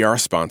NPR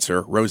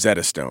sponsor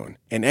Rosetta Stone,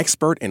 an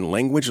expert in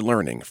language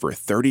learning for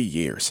 30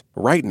 years.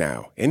 Right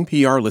now,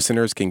 NPR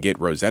listeners can get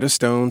Rosetta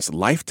Stone's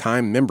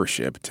lifetime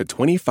membership to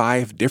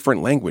 25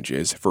 different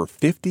languages for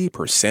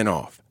 50%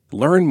 off.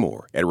 Learn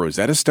more at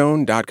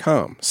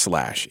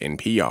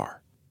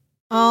rosettastone.com/NPR.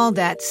 All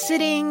that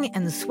sitting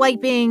and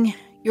swiping,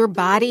 your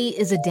body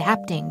is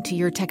adapting to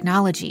your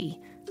technology.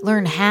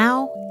 Learn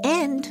how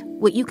and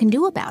what you can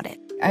do about it.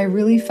 I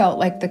really felt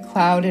like the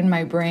cloud in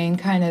my brain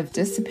kind of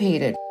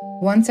dissipated.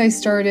 Once I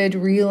started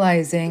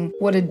realizing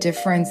what a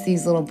difference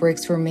these little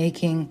breaks were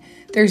making,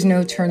 there's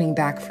no turning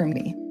back for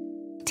me.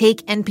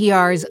 Take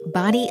NPR's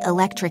Body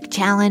Electric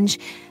Challenge.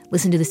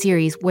 Listen to the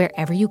series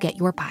wherever you get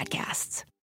your podcasts.